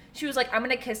 Like, she was like, I'm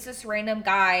going to kiss this random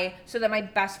guy so that my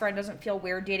best friend doesn't feel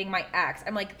weird dating my ex.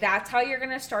 I'm like, that's how you're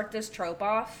going to start this trope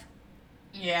off?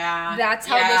 Yeah. That's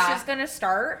how this is going to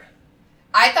start?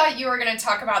 I thought you were going to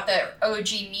talk about the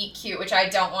OG meet cute, which I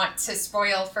don't want to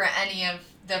spoil for any of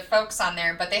the folks on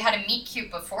there, but they had a meet cute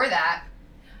before that.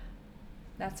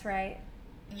 That's right.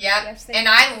 Yep. Yes, and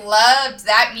I loved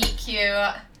that meet cute.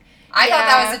 I thought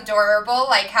that was adorable,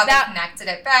 like how they connected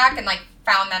it back and like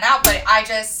found that out. But I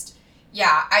just,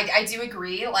 I do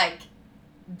agree. Like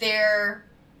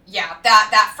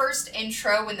that first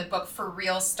intro when the book for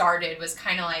real started was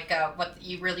kind of like what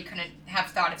you really couldn't have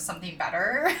thought of something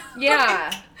better.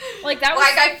 Yeah, like that was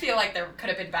like I feel like there could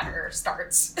have been better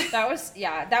starts. That was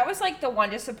like the one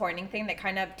disappointing thing that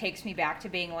kind of takes me back to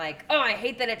being like, oh, I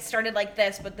hate that it started like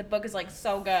this, but the book is like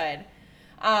so good.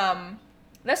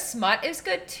 The smut is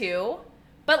good too,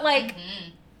 But, like,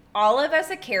 Olive as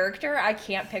a character, I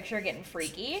can't picture getting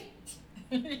freaky.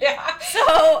 Yeah.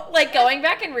 So, like, going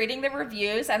back and reading the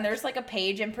reviews, and there's, like, a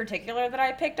page in particular that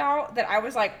I picked out that I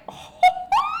was like, oh.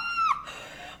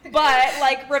 But,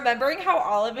 like, remembering how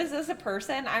Olive is as a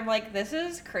person, I'm like, this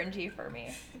is cringy for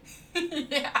me.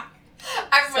 Yeah.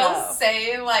 I will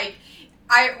say, like,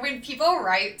 when people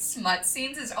write smut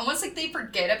scenes, it's almost like they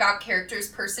forget about characters'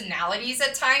 personalities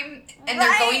at time, and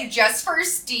they're going just for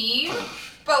Steve.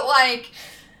 But, like,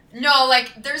 no,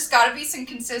 like, there's gotta be some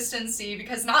consistency,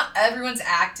 because not everyone's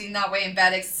acting that way in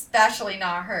bed, especially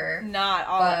not her. Not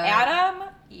all. Adam,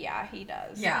 yeah, he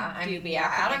does. Yeah,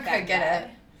 Adam could get it.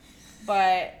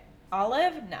 But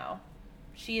Olive, no.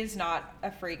 She is not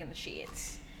a freak in the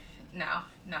sheets. No,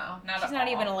 not at all. She's not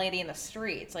even a lady in the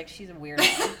streets. Like, she's a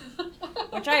weirdo.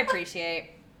 Which I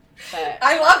appreciate. But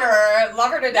I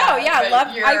love her to death. No, yeah,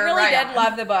 I really did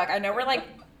love the book. I know we're like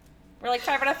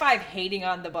 5 out of 5 hating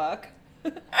on the book.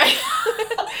 But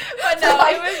no,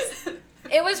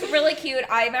 it was really cute.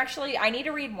 I need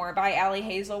to read more by Allie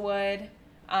Hazelwood.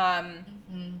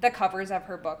 The covers of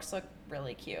her books look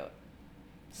really cute.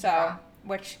 So,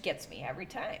 which gets me every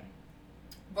time.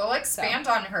 We'll expand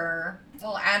on her.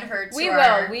 We'll add her to We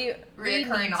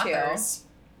reoccurring authors.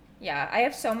 Yeah, I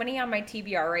have so many on my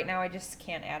TBR right now, I just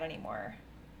can't add any more.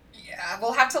 Yeah,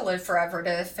 we'll have to live forever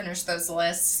to finish those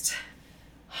lists.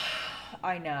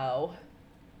 I know.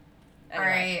 Anyway.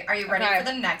 All right, are you ready for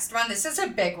the next one? This is a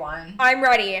big one. I'm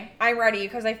ready,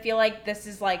 because I feel like this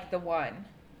is, like, the one.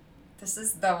 This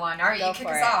is the one. All right, you kick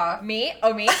us off. Me?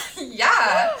 Oh, me?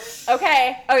 Yeah.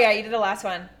 Okay. Oh, yeah, you did the last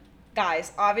one.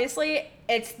 Guys, obviously,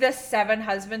 it's The 7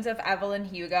 Husbands of Evelyn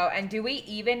Hugo, and do we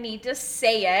even need to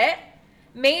say it?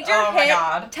 Major hit, my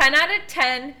God. 10 out of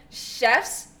 10,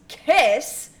 chef's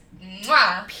kiss,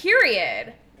 Mwah.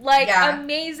 Period. Like,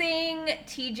 amazing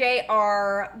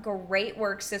TJR, great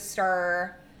work,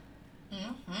 sister.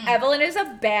 Mm-hmm. Evelyn is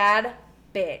a bad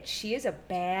bitch. She is a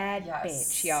bad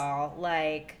bitch, y'all.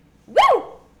 Like,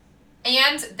 woo!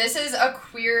 And this is a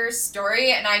queer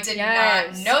story, and I did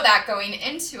not know that going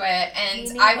into it,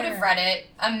 and I would have read it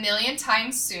a million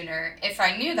times sooner if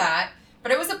I knew that,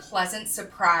 but it was a pleasant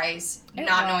surprise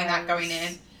not knowing that going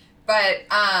in. But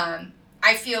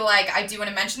I feel like I do want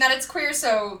to mention that it's queer,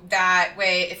 so that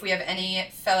way, if we have any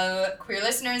fellow queer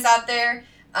listeners out there,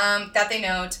 that they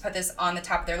know to put this on the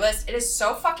top of their list. It is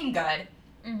so fucking good.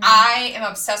 Mm-hmm. I am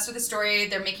obsessed with the story.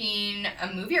 They're making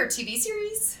a movie or TV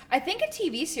series. I think a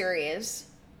TV series.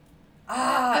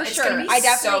 For it's sure. Gonna be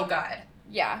so good.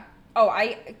 Yeah. Oh,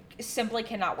 I simply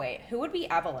cannot wait. Who would be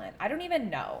Evelyn? I don't even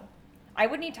know. I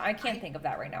would need time. I can't think of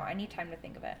that right now. I need time to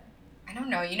think of it. I don't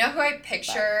know. You know who I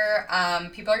picture?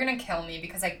 People are gonna kill me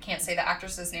because I can't say the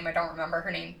actress's name. I don't remember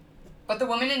her name. But the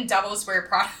woman in Devil's Wear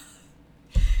Prada.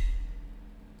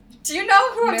 Do you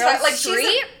know who I'm talking? Like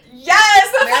Streep?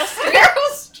 Yes,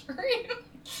 Meryl Streep.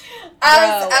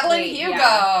 As Evelyn Hugo.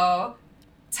 Yeah.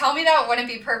 Tell me that wouldn't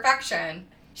be perfection.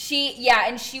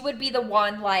 And she would be the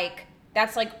one, like,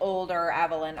 that's, like, older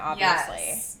Evelyn, obviously.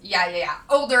 Yes. Yeah.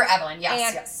 Older Evelyn,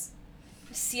 yes.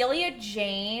 Celia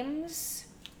James,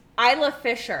 Isla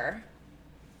Fisher.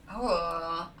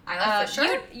 Oh, Isla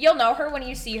Fisher? You'll know her when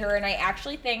you see her, and I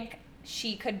actually think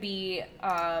she could be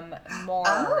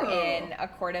more in A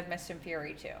Court of Mist and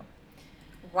Fury, too.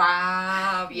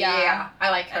 Wow. Yeah. I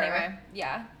like her. Anyway,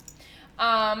 yeah.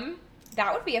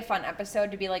 That would be a fun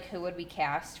episode to be like, who would we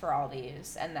cast for all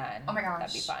these? And then, oh my gosh,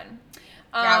 that'd be fun.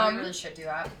 Yeah, we really should do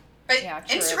that. But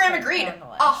Instagram agreed,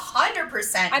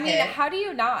 100%. I mean, how do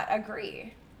you not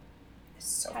agree?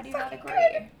 How do you not agree?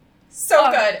 Good.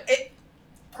 So good.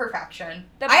 Perfection.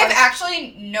 I have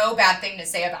actually no bad thing to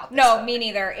say about this. No, me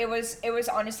neither. It was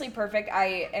honestly perfect.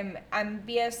 I am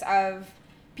envious of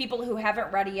people who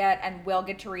haven't read it yet and will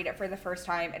get to read it for the first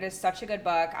time. It is such a good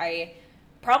book. I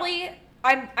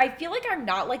feel like I'm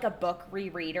not like a book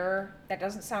rereader. That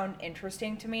doesn't sound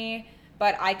interesting to me,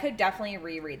 but I could definitely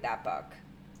reread that book.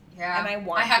 Yeah. And I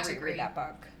want to reread that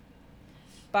book.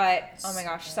 But, oh my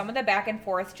gosh, some of the back and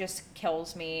forth just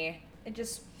kills me. It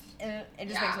just makes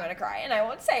me want to cry. And I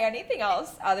won't say anything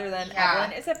else other than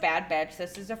Evelyn is a bad bitch.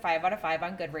 This is a 5 out of 5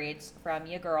 on Goodreads from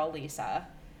your girl, Lisa.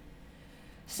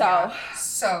 So.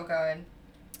 So good.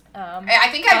 I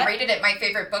think I rated it my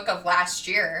favorite book of last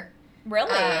year.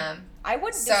 Really? I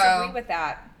wouldn't disagree with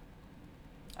that.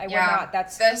 I would not.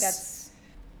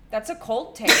 That's a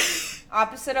cold take.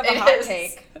 Opposite of a hot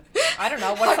take. I don't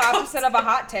know. What's the opposite of a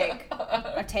hot take?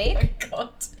 A take? Oh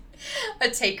a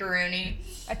take-a-rooney.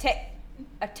 A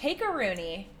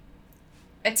take-a-rooney.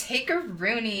 A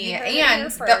take-a-rooney.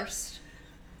 And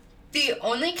the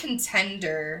only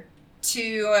contender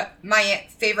to my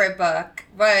favorite book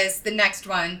was the next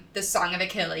one, The Song of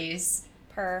Achilles.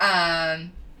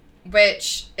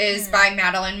 Which is by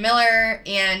Madeline Miller,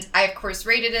 and I, of course,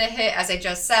 rated it a hit. As I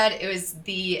just said, it was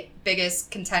the biggest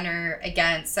contender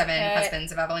against Seven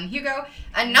Husbands of Evelyn Hugo.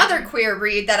 Another queer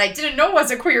read that I didn't know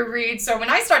was a queer read, so when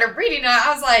I started reading it,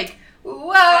 I was like,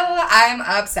 whoa, I'm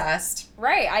obsessed.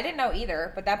 Right, I didn't know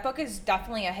either, but that book is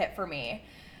definitely a hit for me.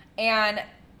 And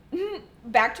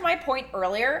back to my point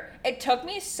earlier, it took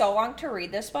me so long to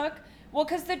read this book. Well,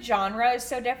 because the genre is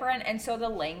so different, and so the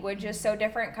language is so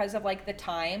different because of, like, the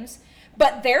times.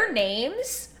 But their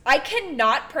names, I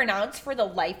cannot pronounce for the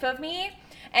life of me.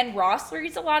 And Ross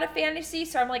reads a lot of fantasy,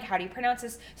 so I'm like, how do you pronounce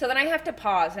this? So then I have to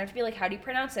pause, and I have to be like, how do you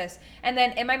pronounce this? And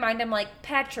then in my mind, I'm like,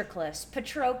 Patroclus,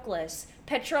 Patroclus,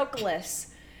 Patroclus,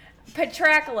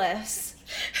 Patroclus.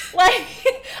 Like,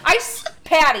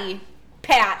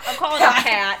 Pat. I'm calling him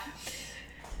Pat.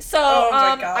 So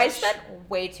I spent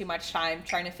way too much time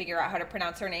trying to figure out how to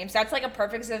pronounce her names. That's like a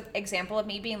perfect example of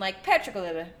me being like, Patrick.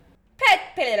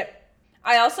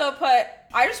 I also put,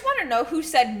 I just want to know who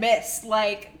said miss,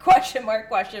 like, question mark.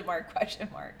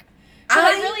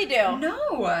 I really do.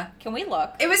 No. Can we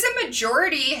look? It was a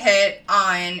majority hit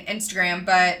on Instagram,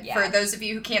 but for those of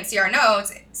you who can't see our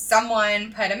notes,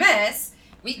 someone put a miss.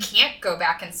 We can't go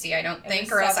back and see, I don't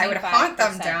think, or else I would haunt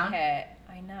them down. Hit.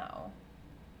 I know.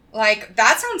 Like,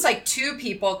 that sounds like two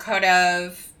people could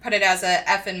have put it as a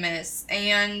F and miss,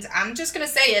 and I'm just gonna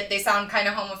say it, they sound kind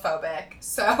of homophobic,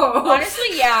 so.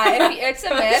 Honestly, yeah, if it's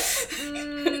a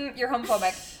miss, you're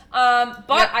homophobic. But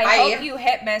yep, I hope you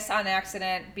hit miss on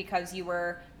accident because you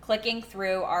were clicking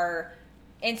through our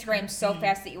Instagram so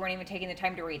fast that you weren't even taking the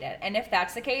time to read it. And if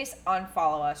that's the case,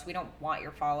 unfollow us. We don't want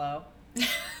your follow.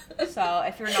 So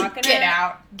if you're not gonna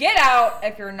get out.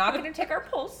 If you're not gonna take our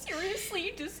polls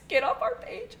seriously, just get off our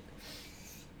page.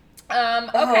 Okay.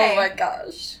 Oh my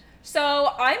gosh.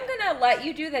 So I'm gonna let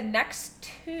you do the next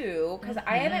two because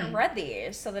I haven't read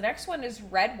these. So the next one is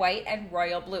Red, White, and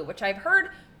Royal Blue, which I've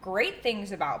heard great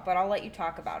things about, but I'll let you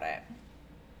talk about it.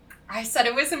 I said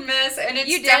it was a miss, and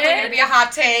it's definitely going to be a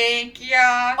hot take.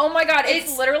 Yeah. Oh my god,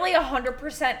 it's literally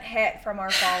 100% hit from our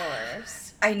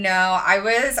followers. I know. I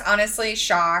was honestly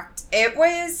shocked. It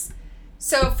was...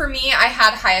 So for me, I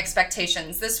had high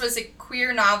expectations. This was a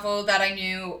queer novel that I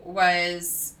knew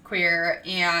was queer,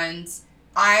 and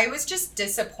I was just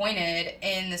disappointed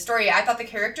in the story. I thought the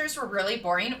characters were really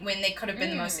boring when they could have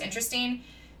been the most interesting.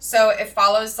 So it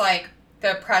follows, like,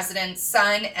 the president's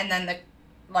son and then the,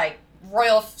 like,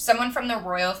 someone from the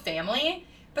royal family,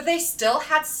 but they still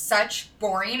had such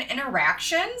boring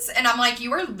interactions, and I'm like,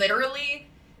 you are literally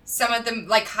some of the,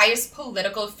 like, highest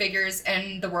political figures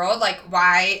in the world. Like,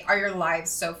 why are your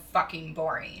lives so fucking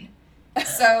boring?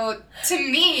 So to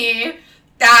me,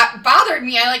 that bothered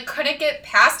me. I, like, couldn't get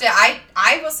past it.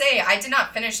 I will say I did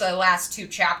not finish the last two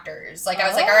chapters. Like, I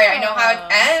was like, all right, I know how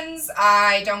it ends.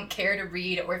 I don't care to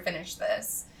read or finish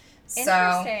this.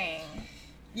 Interesting.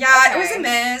 Yeah, okay. It was a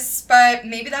miss, but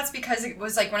maybe that's because it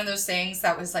was, like, one of those things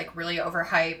that was, like, really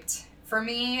overhyped for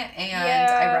me,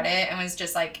 and I read it and was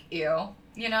just like, ew,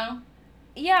 you know?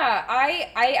 Yeah,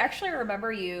 I actually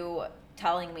remember you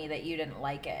telling me that you didn't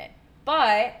like it,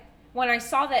 but when I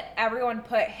saw that everyone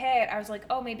put hit, I was like,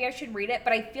 oh, maybe I should read it,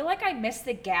 but I feel like I missed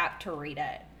the gap to read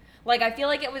it. Like, I feel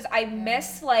like I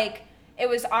missed, like, it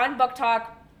was on BookTok,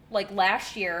 like,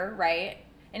 last year, right?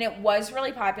 And it was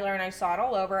really popular, and I saw it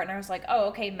all over, and I was like, oh,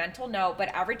 okay, mental note.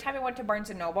 But every time I went to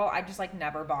Barnes & Noble, I just, like,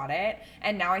 never bought it.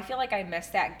 And now I feel like I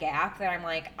missed that gap that I'm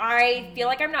like, I feel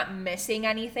like I'm not missing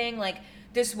anything. Like,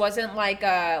 this wasn't, like,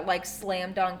 a, like,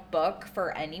 slam dunk book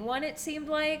for anyone, it seemed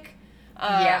like.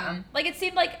 Like, it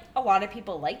seemed like a lot of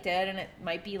people liked it, and it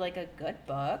might be, like, a good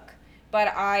book. But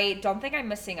I don't think I'm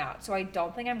missing out, so I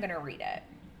don't think I'm going to read it.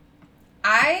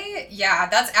 Yeah,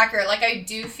 that's accurate. Like, I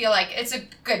do feel like it's a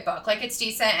good book. Like, it's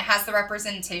decent. It has the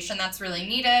representation that's really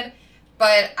needed.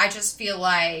 But I just feel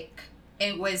like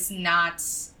it was not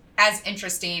as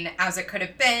interesting as it could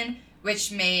have been,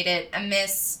 which made it a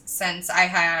miss since I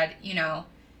had, you know,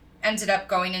 ended up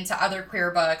going into other queer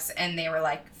books and they were,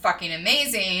 like, fucking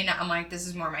amazing. I'm like, this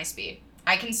is more my speed.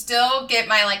 I can still get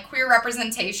my, like, queer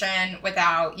representation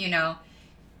without, you know,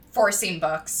 forcing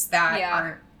books that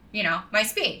aren't, you know, my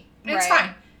speed. It's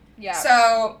fine. Yeah.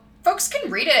 So folks can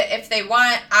read it if they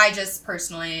want. I just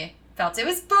personally felt it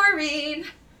was boring.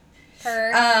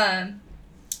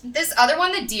 This other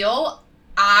one, The Deal,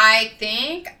 I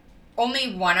think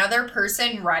only one other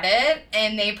person read it,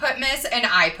 and they put miss, and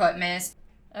I put miss.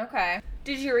 Okay.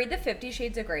 Did you read the 50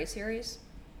 Shades of Grey series?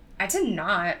 I did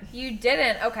not. You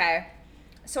didn't? Okay.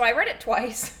 So I read it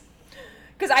twice.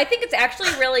 Because I think it's actually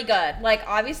really good. Like,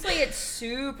 obviously it's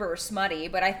super smutty,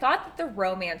 but I thought that the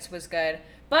romance was good.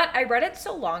 But I read it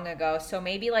so long ago, so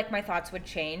maybe, like, my thoughts would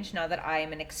change now that I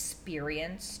am an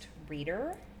experienced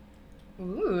reader.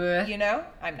 Ooh. You know?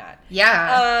 I'm not.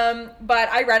 Yeah. But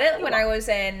I read it when I was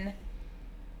in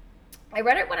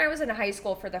high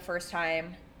school for the first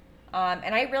time.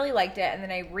 And I really liked it. And then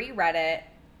I reread it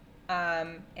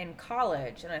in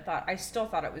college, and I still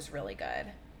thought it was really good.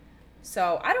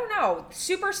 So, I don't know.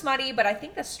 Super smutty, but I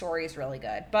think the story is really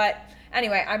good. But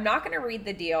anyway, I'm not going to read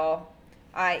the deal.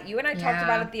 You and I talked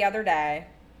about it the other day.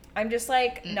 I'm just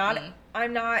like,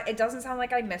 it doesn't sound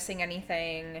like I'm missing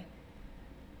anything.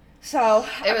 So,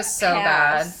 it was so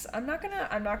bad. I'm not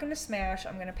gonna smash.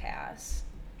 I'm gonna pass.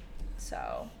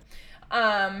 So,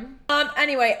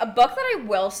 anyway, a book that I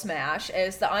will smash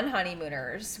is The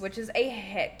Unhoneymooners, which is a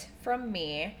hit from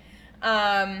me.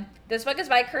 This book is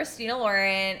by Christina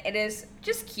Lauren. It is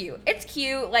just cute. It's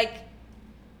cute. Like,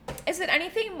 is it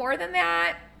anything more than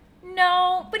that?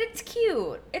 No, but it's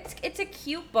cute. It's a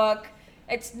cute book.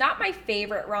 It's not my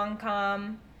favorite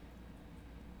rom-com,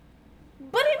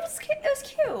 but it was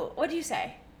cute. What do you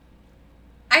say?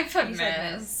 I put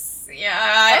miss.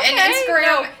 Yeah. Okay, And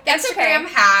Instagram, no, that's Instagram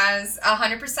okay. has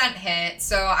 100% hit,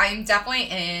 so I'm definitely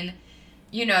in,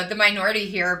 the minority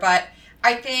here. But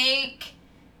I think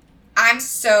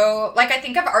I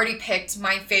think I've already picked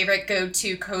my favorite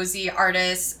go-to cozy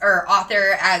artist or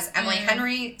author as Emily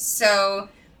Henry. So,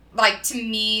 like, to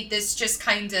me, this just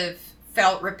kind of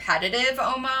felt repetitive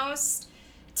almost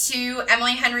to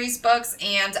Emily Henry's books,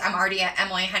 and I'm already an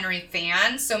Emily Henry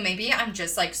fan, so maybe I'm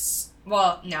just like,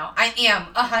 well, no, I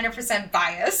am 100%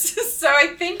 biased. So I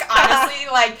think, honestly,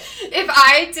 like, if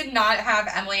I did not have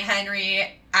Emily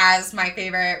Henry as my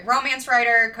favorite romance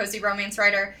writer, cozy romance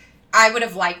writer, I would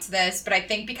have liked this, but I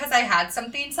think because I had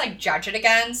something to, like, judge it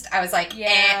against, I was like,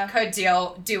 could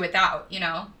do without,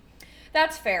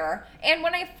 That's fair. And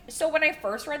when I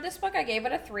first read this book, I gave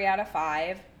it a 3 out of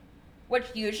 5, which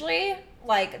usually,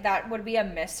 like, that would be a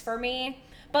miss for me.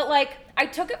 But, like, I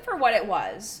took it for what it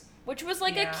was, which was,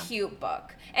 like, a cute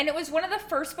book. And it was one of the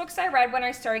first books I read when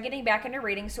I started getting back into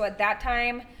reading. So at that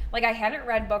time, like, I hadn't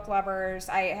read Book Lovers.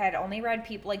 I had only read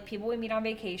People We Meet on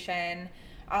Vacation,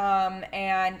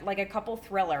 and, like, a couple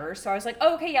thrillers. So I was like,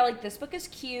 oh, okay, yeah, like, this book is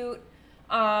cute.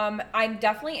 I'm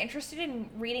definitely interested in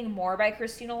reading more by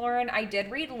Christina Lauren. I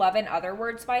did read Love in Other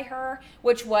Words by her,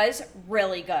 which was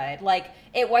really good. Like,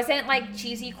 it wasn't, like,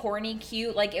 cheesy, corny,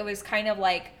 cute. Like, it was kind of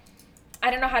like,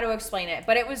 I don't know how to explain it,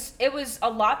 but it was a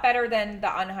lot better than The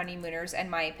Unhoneymooners, in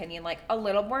my opinion. Like, a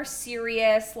little more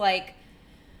serious, like,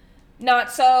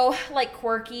 not so, like,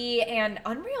 quirky and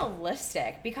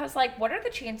unrealistic. Because, like, what are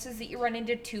the chances that you run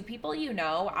into 2 people you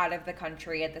know out of the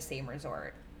country at the same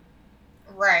resort?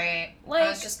 Right. Like, I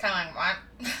was just kind of like,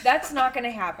 what? That's not going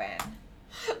to happen.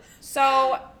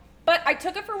 So, but I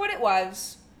took it for what it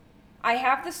was. I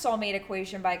have The Soulmate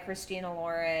Equation by Christina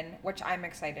Lauren, which I'm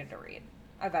excited to read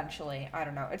eventually. I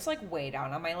don't know. It's, like, way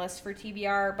down on my list for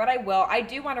TBR, but I will. I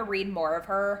do want to read more of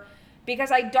her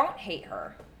because I don't hate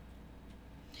her.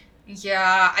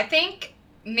 Yeah, I think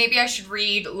maybe I should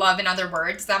read Love in Other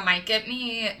Words. That might get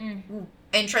me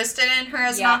interested in her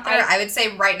as an author. I would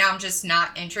say right now I'm just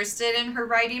not interested in her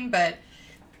writing, but,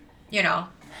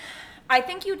 I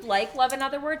think you'd like Love in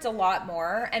Other Words a lot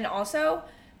more, and also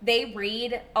they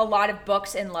read a lot of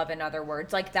books in Love in Other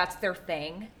Words. Like, that's their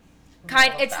thing.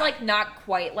 It's that. Like, not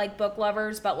quite like Book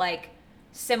Lovers, but, like,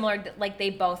 similar, like, they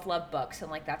both love books,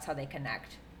 and, like, that's how they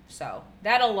connect. So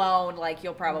that alone, like,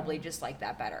 you'll probably just like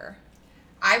that better.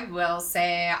 I will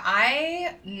say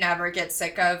I never get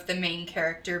sick of the main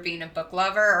character being a book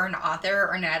lover or an author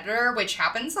or an editor, which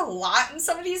happens a lot in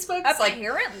some of these books.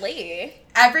 Apparently. Like,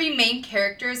 every main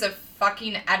character is a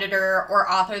fucking editor or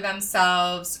author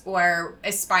themselves or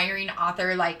aspiring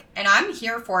author, like, and I'm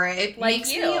here for it. It like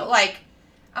makes you. me, like,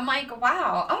 I'm like,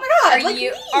 wow. Oh my God.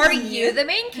 Are you the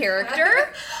main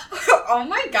character? Oh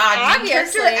my God.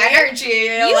 Obviously. Main character energy.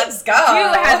 Let's go.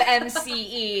 You have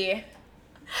MCE.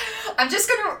 I'm just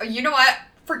gonna, you know what?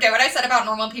 Forget what I said about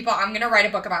normal people. I'm gonna write a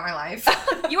book about my life.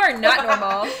 You are not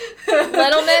normal.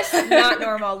 Little Miss, not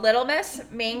normal. Little Miss,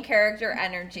 main character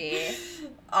energy.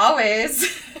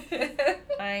 Always.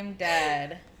 I'm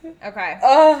dead. Okay.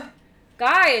 Oh.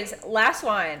 Guys, last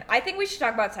one. I think we should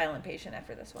talk about Silent Patient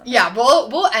after this one. Yeah,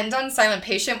 we'll end on Silent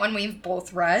Patient when we've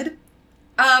both read.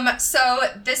 So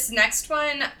this next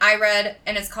one I read,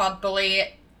 and it's called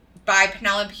Bully by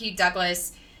Penelope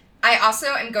Douglas. I also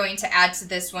am going to add to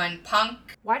this one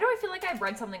Punk. Why do I feel like I've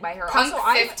read something by her? Punk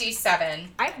also, 57.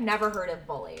 I've never heard of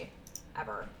Bully,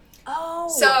 ever. Oh.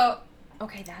 So.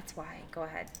 Okay, that's why. Go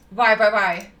ahead.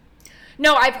 Why?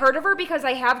 No, I've heard of her because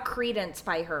I have Credence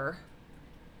by her.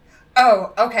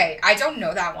 Oh, okay. I don't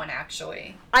know that one,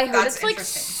 actually. I heard That's it's, like,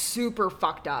 interesting. super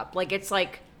fucked up. Like, it's,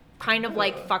 like, kind of,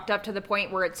 like, fucked up to the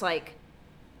point where it's, like,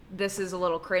 this is a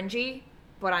little cringy,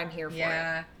 but I'm here for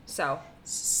it. So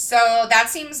that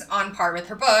seems on par with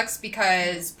her books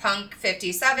because Punk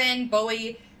 57,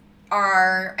 Bully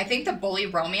are, I think the Bully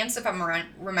romance, if I'm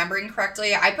remembering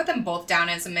correctly, I put them both down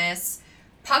as a miss.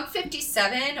 Punk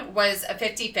 57 was a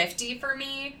 50-50 for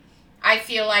me. I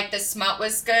feel like the smut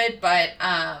was good, but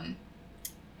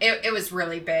it was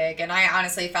really big, and I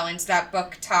honestly fell into that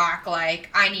BookTok, like,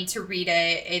 I need to read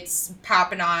it, it's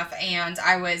popping off, and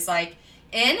I was, like,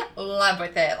 in love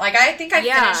with it. Like, I think I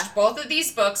finished both of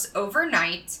these books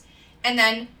overnight, and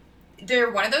then they're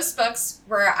one of those books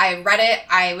where I read it,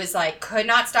 I was, like, could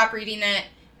not stop reading it,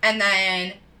 and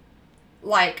then,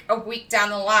 like, a week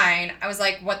down the line, I was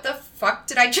like, what the fuck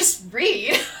did I just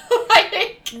read?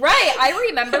 Like, right, I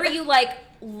remember you, like,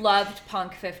 loved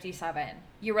Punk 57.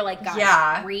 You were like,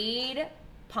 guys, read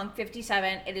Punk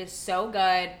 57, it is so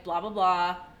good, blah, blah,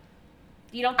 blah.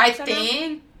 You don't think so? I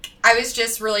think I was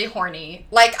just really horny.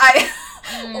 Like,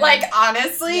 like,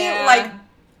 honestly, like,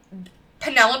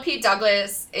 Penelope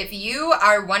Douglas, if you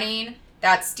are wanting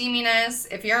that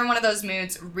steaminess, if you're in one of those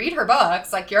moods, read her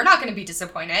books. Like, you're not going to be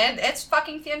disappointed. It's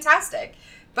fucking fantastic.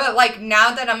 But, like,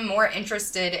 now that I'm more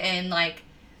interested in, like,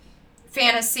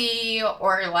 fantasy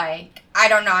or, like, I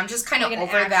don't know, I'm just kind of like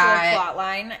over an that. Plot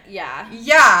line,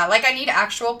 Yeah, like, I need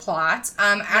actual plot.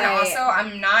 And also,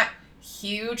 I'm not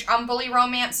huge on bully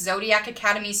romance. Zodiac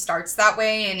Academy starts that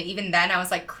way, and even then I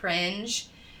was like, cringe.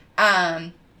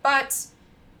 But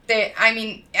I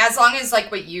mean, as long as,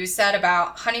 like, what you said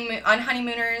about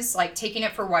honeymooners, like, taking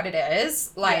it for what it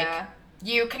is, like,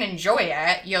 you can enjoy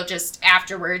it. You'll just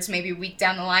afterwards, maybe a week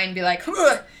down the line, be like,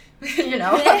 you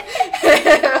know,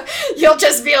 you'll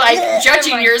just be like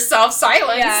judging yourself,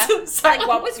 silence. Like,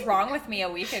 what was wrong with me a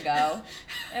week ago?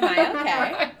 Am I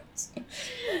okay? Right.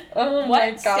 Oh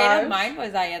what state of mind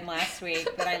was I in last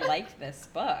week that I liked this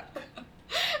book?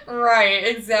 Right,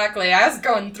 exactly. I was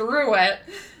going through it,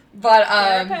 but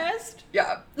therapist.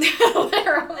 Yeah,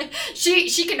 literally.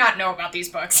 She cannot know about these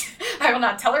books. I will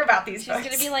not tell her about these books.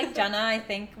 She's gonna be like, Jenna, I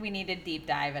think we need a deep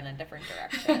dive in a different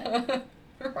direction.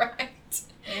 Right.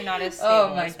 You're not as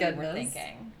stable as we were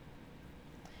thinking.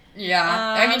 Yeah,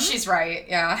 I mean, she's right.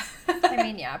 Yeah. I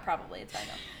mean, yeah, probably it's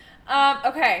fine.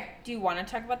 Okay, do you want to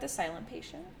talk about The Silent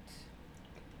Patient?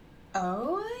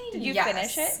 Oh, Did you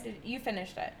finish it? You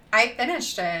finished it. I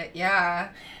finished it, yeah.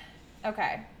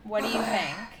 Okay, what do you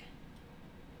think?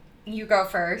 You go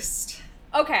first.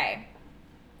 Okay.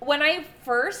 When I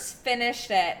first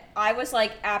finished it, I was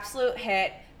like, absolute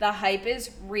hit. The hype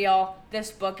is real. This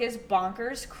book is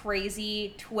bonkers,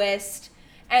 crazy, twist.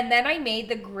 And then I made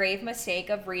the grave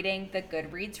mistake of reading the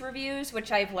Goodreads reviews,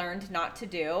 which I've learned not to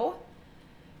do.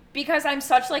 Because I'm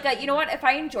such like a, you know what, if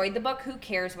I enjoyed the book, who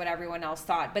cares what everyone else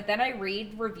thought? But then I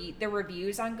read the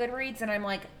reviews on Goodreads and I'm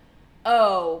like,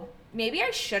 oh, maybe I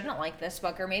shouldn't like this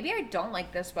book, or maybe I don't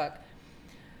like this book.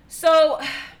 So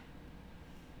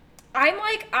I'm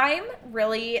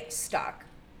really stuck.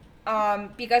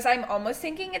 Because I'm almost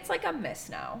thinking it's like a miss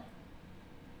now.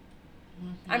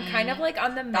 Mm-hmm. I'm kind of like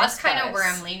on the miss. That's kind of where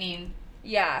I'm leaning.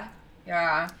 Yeah.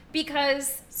 Yeah.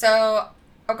 Because go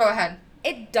ahead.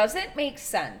 It doesn't make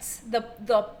sense. The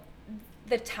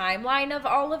timeline of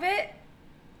all of it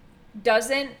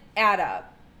doesn't add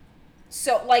up.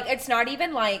 So, like, it's not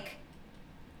even like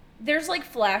there's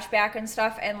like flashback and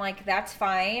stuff, and like that's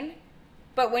fine.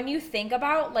 But when you think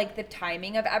about like the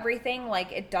timing of everything,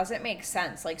 like it doesn't make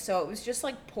sense. Like, so it was just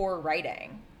like poor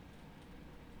writing.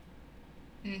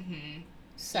 Mm-hmm.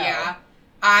 So yeah,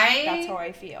 that's how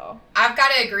I feel. I've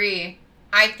got to agree.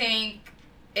 I think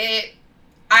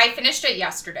I finished it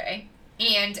yesterday,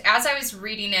 and as I was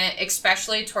reading it,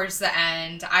 especially towards the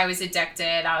end, I was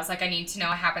addicted. I was like, I need to know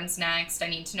what happens next.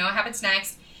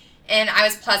 And I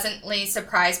was pleasantly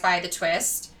surprised by the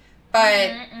twist.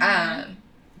 But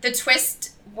the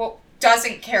twist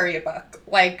doesn't carry a book.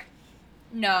 Like,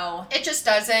 no. It just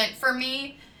doesn't. For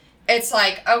me, it's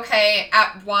like, okay,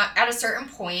 at a certain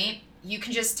point, you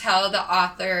can just tell the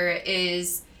author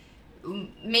is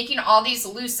making all these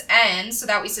loose ends so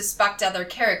that we suspect other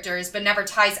characters, but never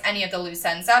ties any of the loose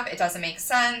ends up. It doesn't make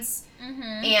sense. Mm-hmm.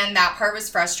 And that part was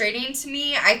frustrating to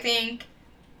me. I think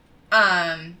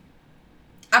I've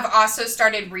also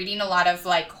started reading a lot of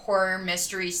like horror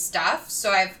mystery stuff.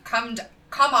 So I've come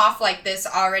off like this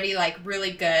already like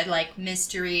really good like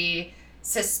mystery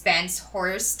suspense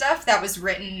horror stuff that was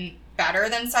written better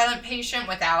than Silent Patient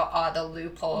without all the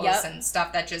loopholes and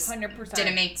stuff that just 100%.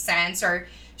 didn't make sense or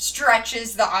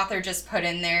stretches the author just put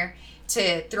in there.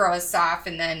 to throw us off,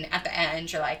 and then at the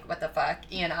end you're like, what the fuck,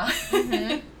 you know?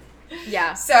 Mm-hmm.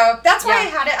 Yeah. So that's why I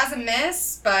had it as a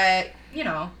miss, but, you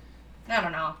know, I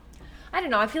don't know.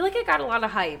 I feel like it got a lot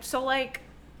of hype. So, like,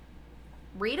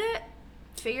 read it,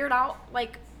 figure it out,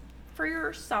 like, for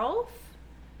yourself.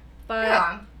 But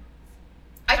Yeah.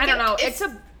 I don't know. It's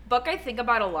a book I think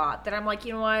about a lot that I'm like,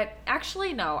 you know what?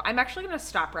 Actually, no. I'm actually going to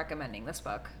stop recommending this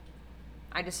book.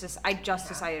 I just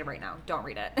decided right now. Don't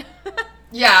read it.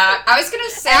 Yeah, I was going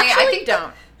to say, Actually, I think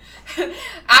don't.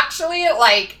 Actually,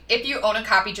 like, if you own a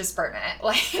copy, just burn it.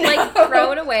 Like,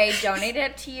 throw it away, donate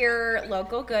it to your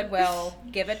local Goodwill,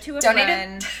 give it to a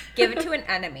friend, give it to an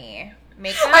enemy.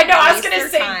 Make them waste their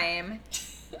time.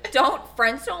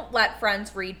 Friends don't let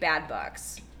friends read bad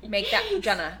books. Make that,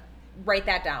 Jenna, write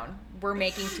that down. We're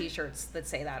making t-shirts that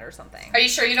say that or something. Are you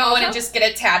sure you don't want to just get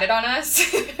it tatted on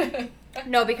us?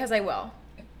 No, because I will.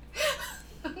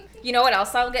 You know what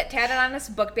else I'll get tatted on us?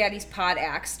 Book Baddies Pod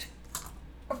Axed.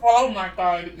 Oh my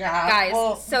god, yeah.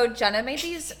 Guys, so Jenna made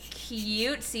these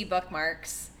cutesy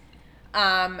bookmarks.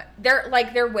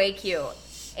 They're way cute.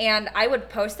 And I would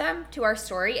post them to our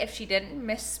story if she didn't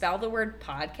misspell the word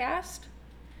podcast.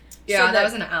 Yeah, so that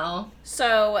was an L.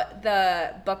 So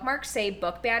the bookmarks say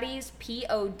Book Baddies,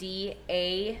 Podacst.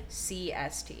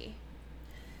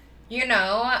 You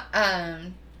know,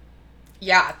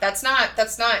 yeah, that's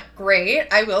not great,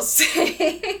 I will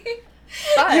say.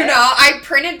 But, you know, I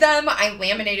printed them, I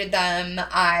laminated them,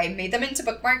 I made them into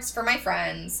bookmarks for my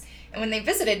friends, and when they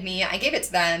visited me, I gave it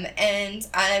to them, and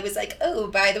I was like, oh,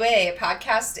 by the way,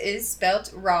 podcast is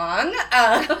spelt wrong.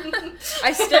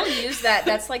 I still use that.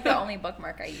 That's like the only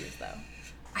bookmark I use, though.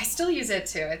 I still use it,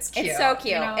 too. It's cute. It's so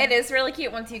cute. You know? It is really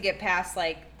cute once you get past,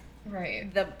 like,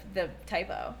 right, the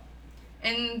typo.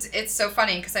 And it's so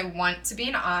funny because I want to be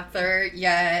an author,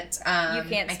 yet you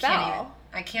can't spell.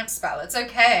 I can't spell. It's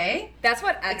okay. That's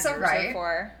what editors are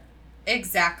for.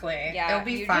 Exactly. Yeah, it'll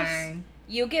be fine.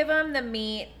 You give them the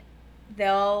meat,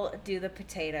 they'll do the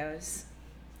potatoes.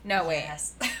 No, wait.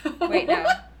 Yes. Wait, no.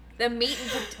 The meat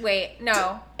and wait,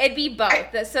 no. It'd be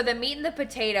both. So the meat and the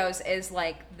potatoes is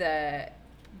like the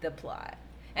plot,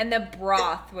 and the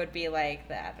broth would be like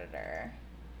the editor.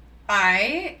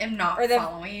 I am not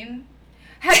following.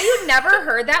 Have you never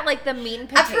heard that? Like the meat and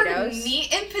potatoes? I've heard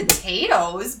meat and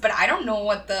potatoes, but I don't know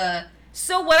what the...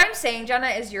 So what I'm saying, Jenna,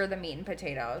 is you're the meat and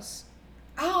potatoes.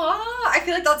 Oh, I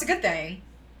feel like that's a good thing.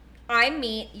 I'm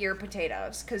meat, you're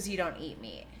potatoes, because you don't eat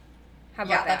meat. How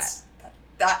about that?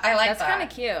 I like that. That's kind of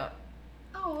cute.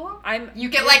 Oh. You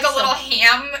get like a little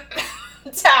ham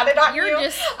tatted on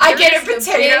you. I get a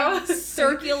potato. Big,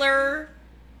 circular,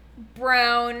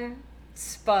 brown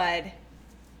spud.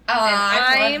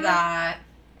 I love that.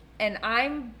 And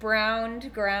I'm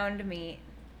browned ground meat.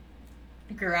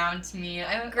 Ground meat.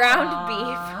 Ground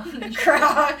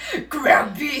beef.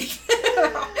 Ground beef.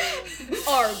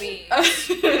 Or beef.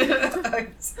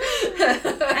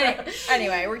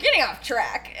 Anyway, we're getting off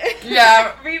track.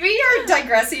 Yeah, we are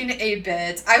digressing a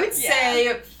bit. I would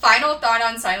say final thought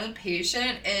on Silent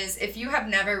Patient is if you have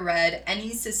never read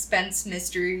any suspense,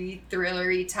 mystery,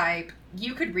 thrillery type,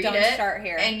 you could read it. Don't start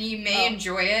here. And you may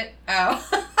enjoy it. Oh.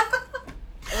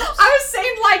 I was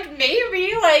saying, like,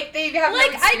 maybe, like, they have no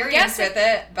experience with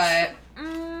it, but...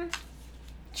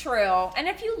 True. And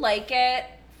if you like it,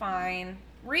 fine.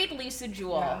 Read Lisa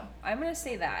Jewell. Yeah. I'm going to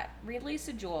say that. Read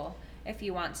Lisa Jewell if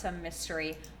you want some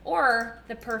mystery. Or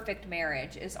The Perfect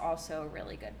Marriage is also a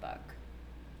really good book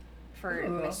for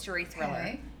mystery thriller.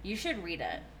 Okay. You should read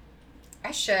it.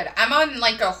 I should. I'm on,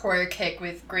 like, a horror kick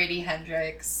with Grady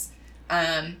Hendrix.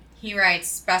 He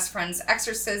writes Best Friend's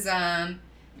Exorcism,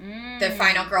 the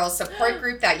Final Girls support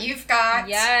group that you've got.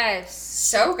 Yes.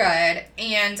 So good.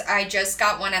 And I just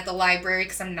got one at the library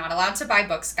because I'm not allowed to buy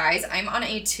books, guys. I'm on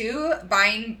a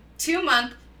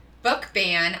 2-month book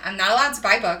ban. I'm not allowed to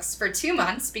buy books for 2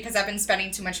 months because I've been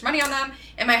spending too much money on them.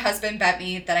 And my husband bet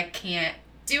me that I can't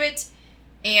do it.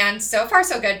 And so far,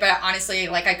 so good. But honestly,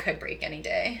 like, I could break any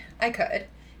day. I could.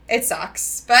 It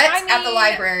sucks. But at the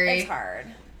library... It's hard.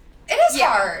 It is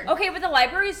hard. Okay, but the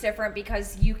library is different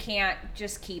because you can't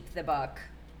just keep the book.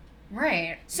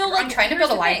 Right. So, like, I'm trying to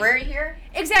build a library here.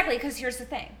 Exactly, because here's the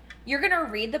thing. You're going to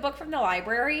read the book from the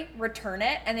library, return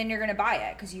it, and then you're going to buy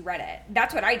it because you read it.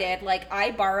 That's what I did. Like,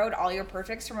 I borrowed All Your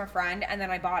Perfects from a friend, and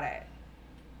then I bought it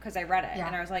because I read it. Yeah.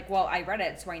 And I was like, well, I read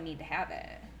it, so I need to have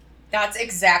it. That's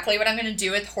exactly what I'm going to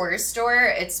do with Horror Store.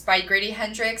 It's by Grady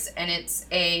Hendrix, and it's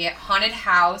a haunted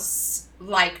house,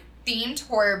 like, themed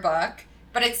horror book.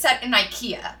 But it's set in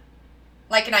IKEA.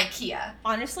 Like an IKEA.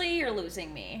 Honestly, you're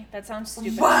losing me. That sounds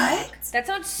stupid. What? That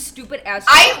sounds stupid as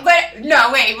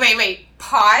No, wait.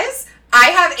 Pause. I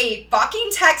have a a fucking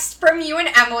text from you and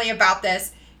Emily about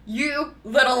this. You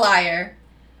little liar.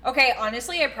 Okay,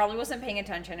 honestly, I probably wasn't paying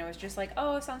attention. It was just like,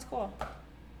 oh, it sounds cool.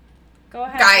 Go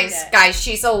ahead. Guys,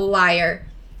 she's a liar.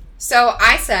 So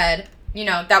I said,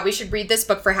 that we should read this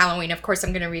book for Halloween. Of course,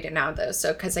 I'm going to read it now, though,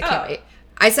 so because I can't wait.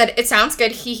 I said, it sounds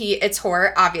good. Hee hee. It's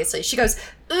horror, obviously. She goes,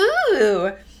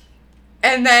 ooh.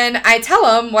 And then I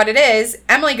tell him what it is.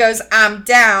 Emily goes, I'm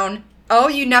down. Oh,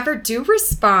 you never do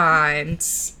respond.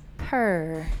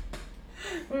 Purr.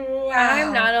 Wow.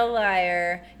 I'm not a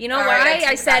liar. You know why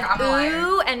I said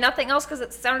ooh and nothing else? Because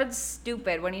it sounded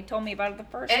stupid when you told me about it the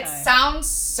first time. It sounds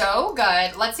so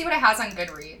good. Let's see what it has on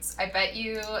Goodreads. I bet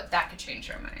you that could change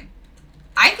your mind.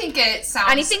 I think it sounds...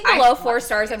 Anything below 4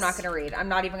 stars, I'm not going to read. I'm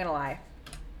not even going to lie.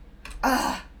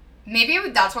 Maybe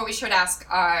that's what we should ask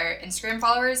our Instagram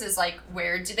followers is, like,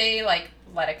 where do they, like,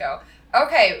 let it go?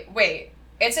 Okay, wait.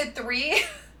 It's a 3...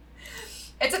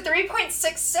 It's a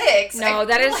 3.66. No,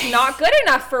 that is not good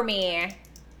enough for me.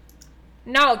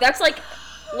 No, that's like,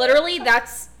 literally,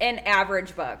 that's an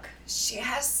average book. She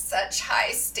has such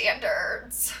high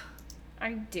standards.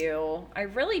 I do. I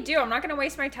really do. I'm not going to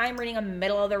waste my time reading a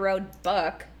middle-of-the-road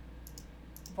book.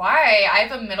 Why? I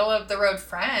have a middle-of-the-road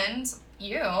friend.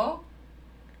 You.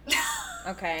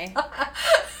 Okay.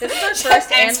 This is our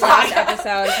first and last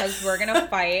episode because we're going to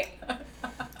fight.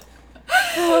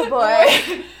 Oh,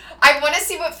 boy. I want to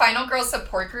see what Final Girl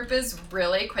support group is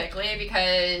really quickly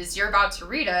because you're about to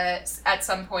read it at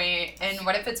some point, and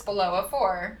what if it's below a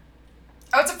 4?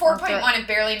 Oh, it's a 4.1. It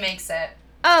barely makes it.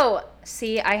 Oh,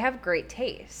 see, I have great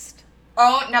taste.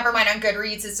 Oh, never mind. On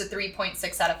Goodreads, it's a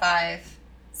 3.6 out of 5.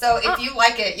 So if you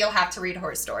like it, you'll have to read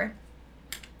Horror Store.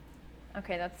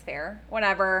 Okay, that's fair.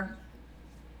 Whatever.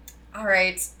 All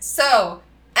right. So,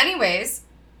 anyways...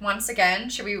 Once again,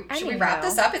 should we wrap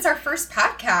this up? It's our first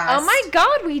podcast. Oh my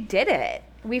God, we did it.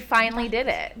 We finally did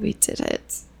it. We did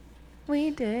it. We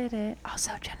did it.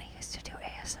 Also, Jenna used to do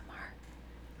ASMR.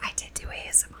 I did do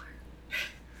ASMR.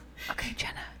 Okay,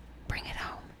 Jenna, bring it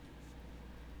home.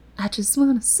 I just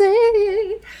want to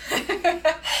say.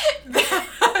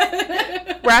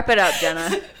 Wrap it up,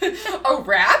 Jenna. Oh,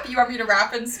 rap? You want me to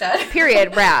rap instead?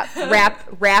 Period. Wrap it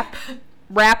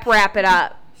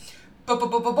up.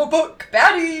 Book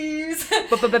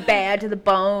Baddies. Bad to the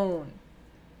bone.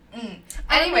 Anyways.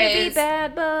 I may be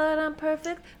bad, but I'm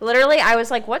perfect. Literally, I was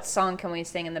like, what song can we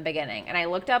sing in the beginning? And I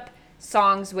looked up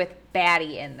songs with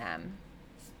baddie in them.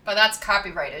 But that's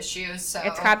copyright issues, so...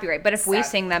 It's copyright, but if we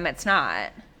sing them, it's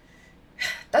not.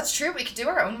 That's true. We could do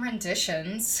our own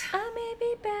renditions. I may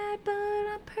be bad, but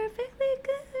I'm perfectly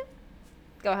good.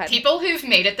 Go ahead. People who've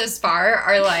made it this far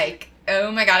are like...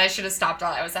 Oh my God, I should have stopped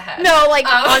while I was ahead. No, like,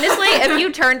 honestly, if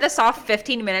you turned this off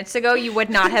 15 minutes ago, you would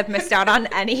not have missed out on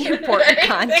any important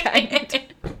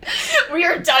content. We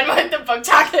are done with the book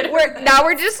talk. Now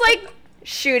we're just, like,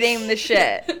 shooting the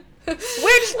shit.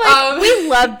 Which, like, we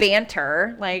love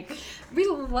banter. Like, we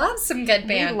love some good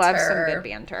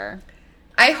banter.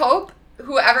 I hope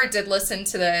whoever did listen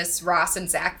to this, Ross and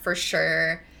Zach for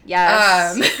sure.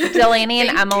 Yes. Delaney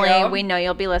and Emily, you. We know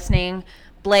you'll be listening.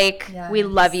 Blake, yes. We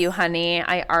love you, honey.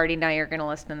 I already know you're going to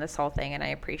listen to this whole thing, and I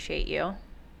appreciate you.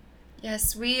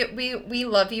 Yes, we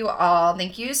love you all.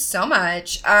 Thank you so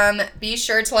much. Be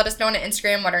sure to let us know on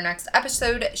Instagram what our next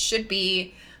episode should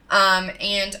be.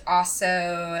 And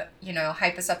also,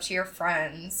 hype us up to your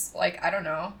friends. Like, I don't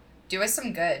know. Do us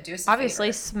some good. Do us a Obviously,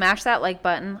 favor. Smash that like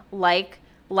button. Like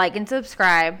and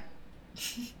subscribe.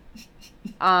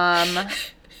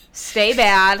 Stay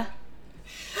bad.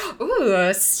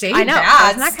 Ooh, stay I know.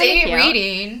 bad. Isn't that stay kinda cute?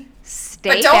 reading.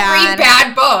 Stay but don't bad. read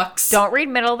bad books. Don't read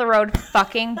middle of the road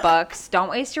fucking books. Don't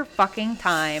waste your fucking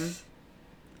time.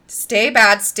 Stay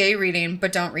bad, stay reading,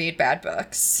 but don't read bad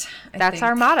books. That's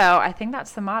our motto. I think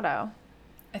that's the motto.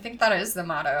 I think that is the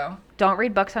motto. Don't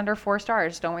read books under 4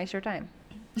 stars. Don't waste your time.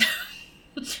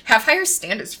 Have higher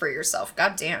standards for yourself.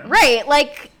 God damn. Right.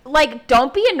 Like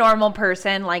don't be a normal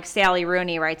person like Sally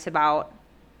Rooney writes about.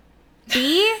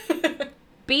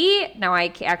 No,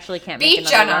 I actually can't make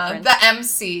another Genna, reference. the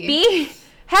MC.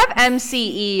 Have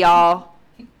MCE, y'all.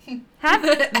 Have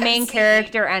main MCE.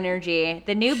 character energy.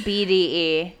 The new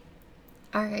BDE.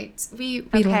 All right. We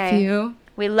love you.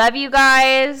 We love you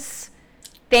guys.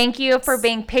 Thank you for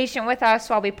being patient with us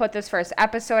while we put this first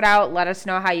episode out. Let us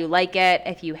know how you like it.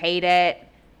 If you hate it,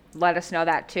 let us know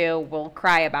that too. We'll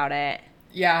cry about it.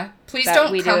 Yeah. Please But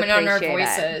don't we do comment on our appreciate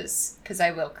voices because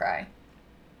I will cry.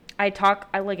 I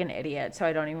like an idiot, so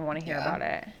I don't even want to hear about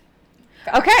it.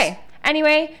 Facts. Okay.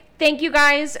 Anyway, thank you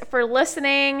guys for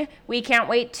listening. We can't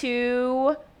wait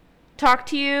to talk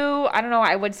to you. I don't know.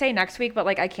 I would say next week, but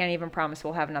like I can't even promise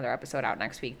we'll have another episode out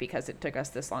next week because it took us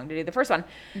this long to do the first one.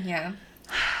 Yeah.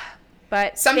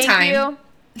 But sometime. Thank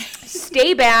you.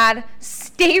 Stay bad.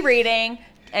 Stay reading.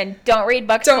 And don't read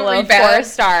books Don't below read bad. 4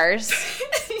 stars.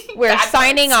 We're Bad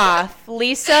signing books. off.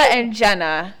 Lisa and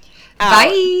Genna. Out.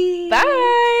 Bye.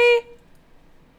 Bye.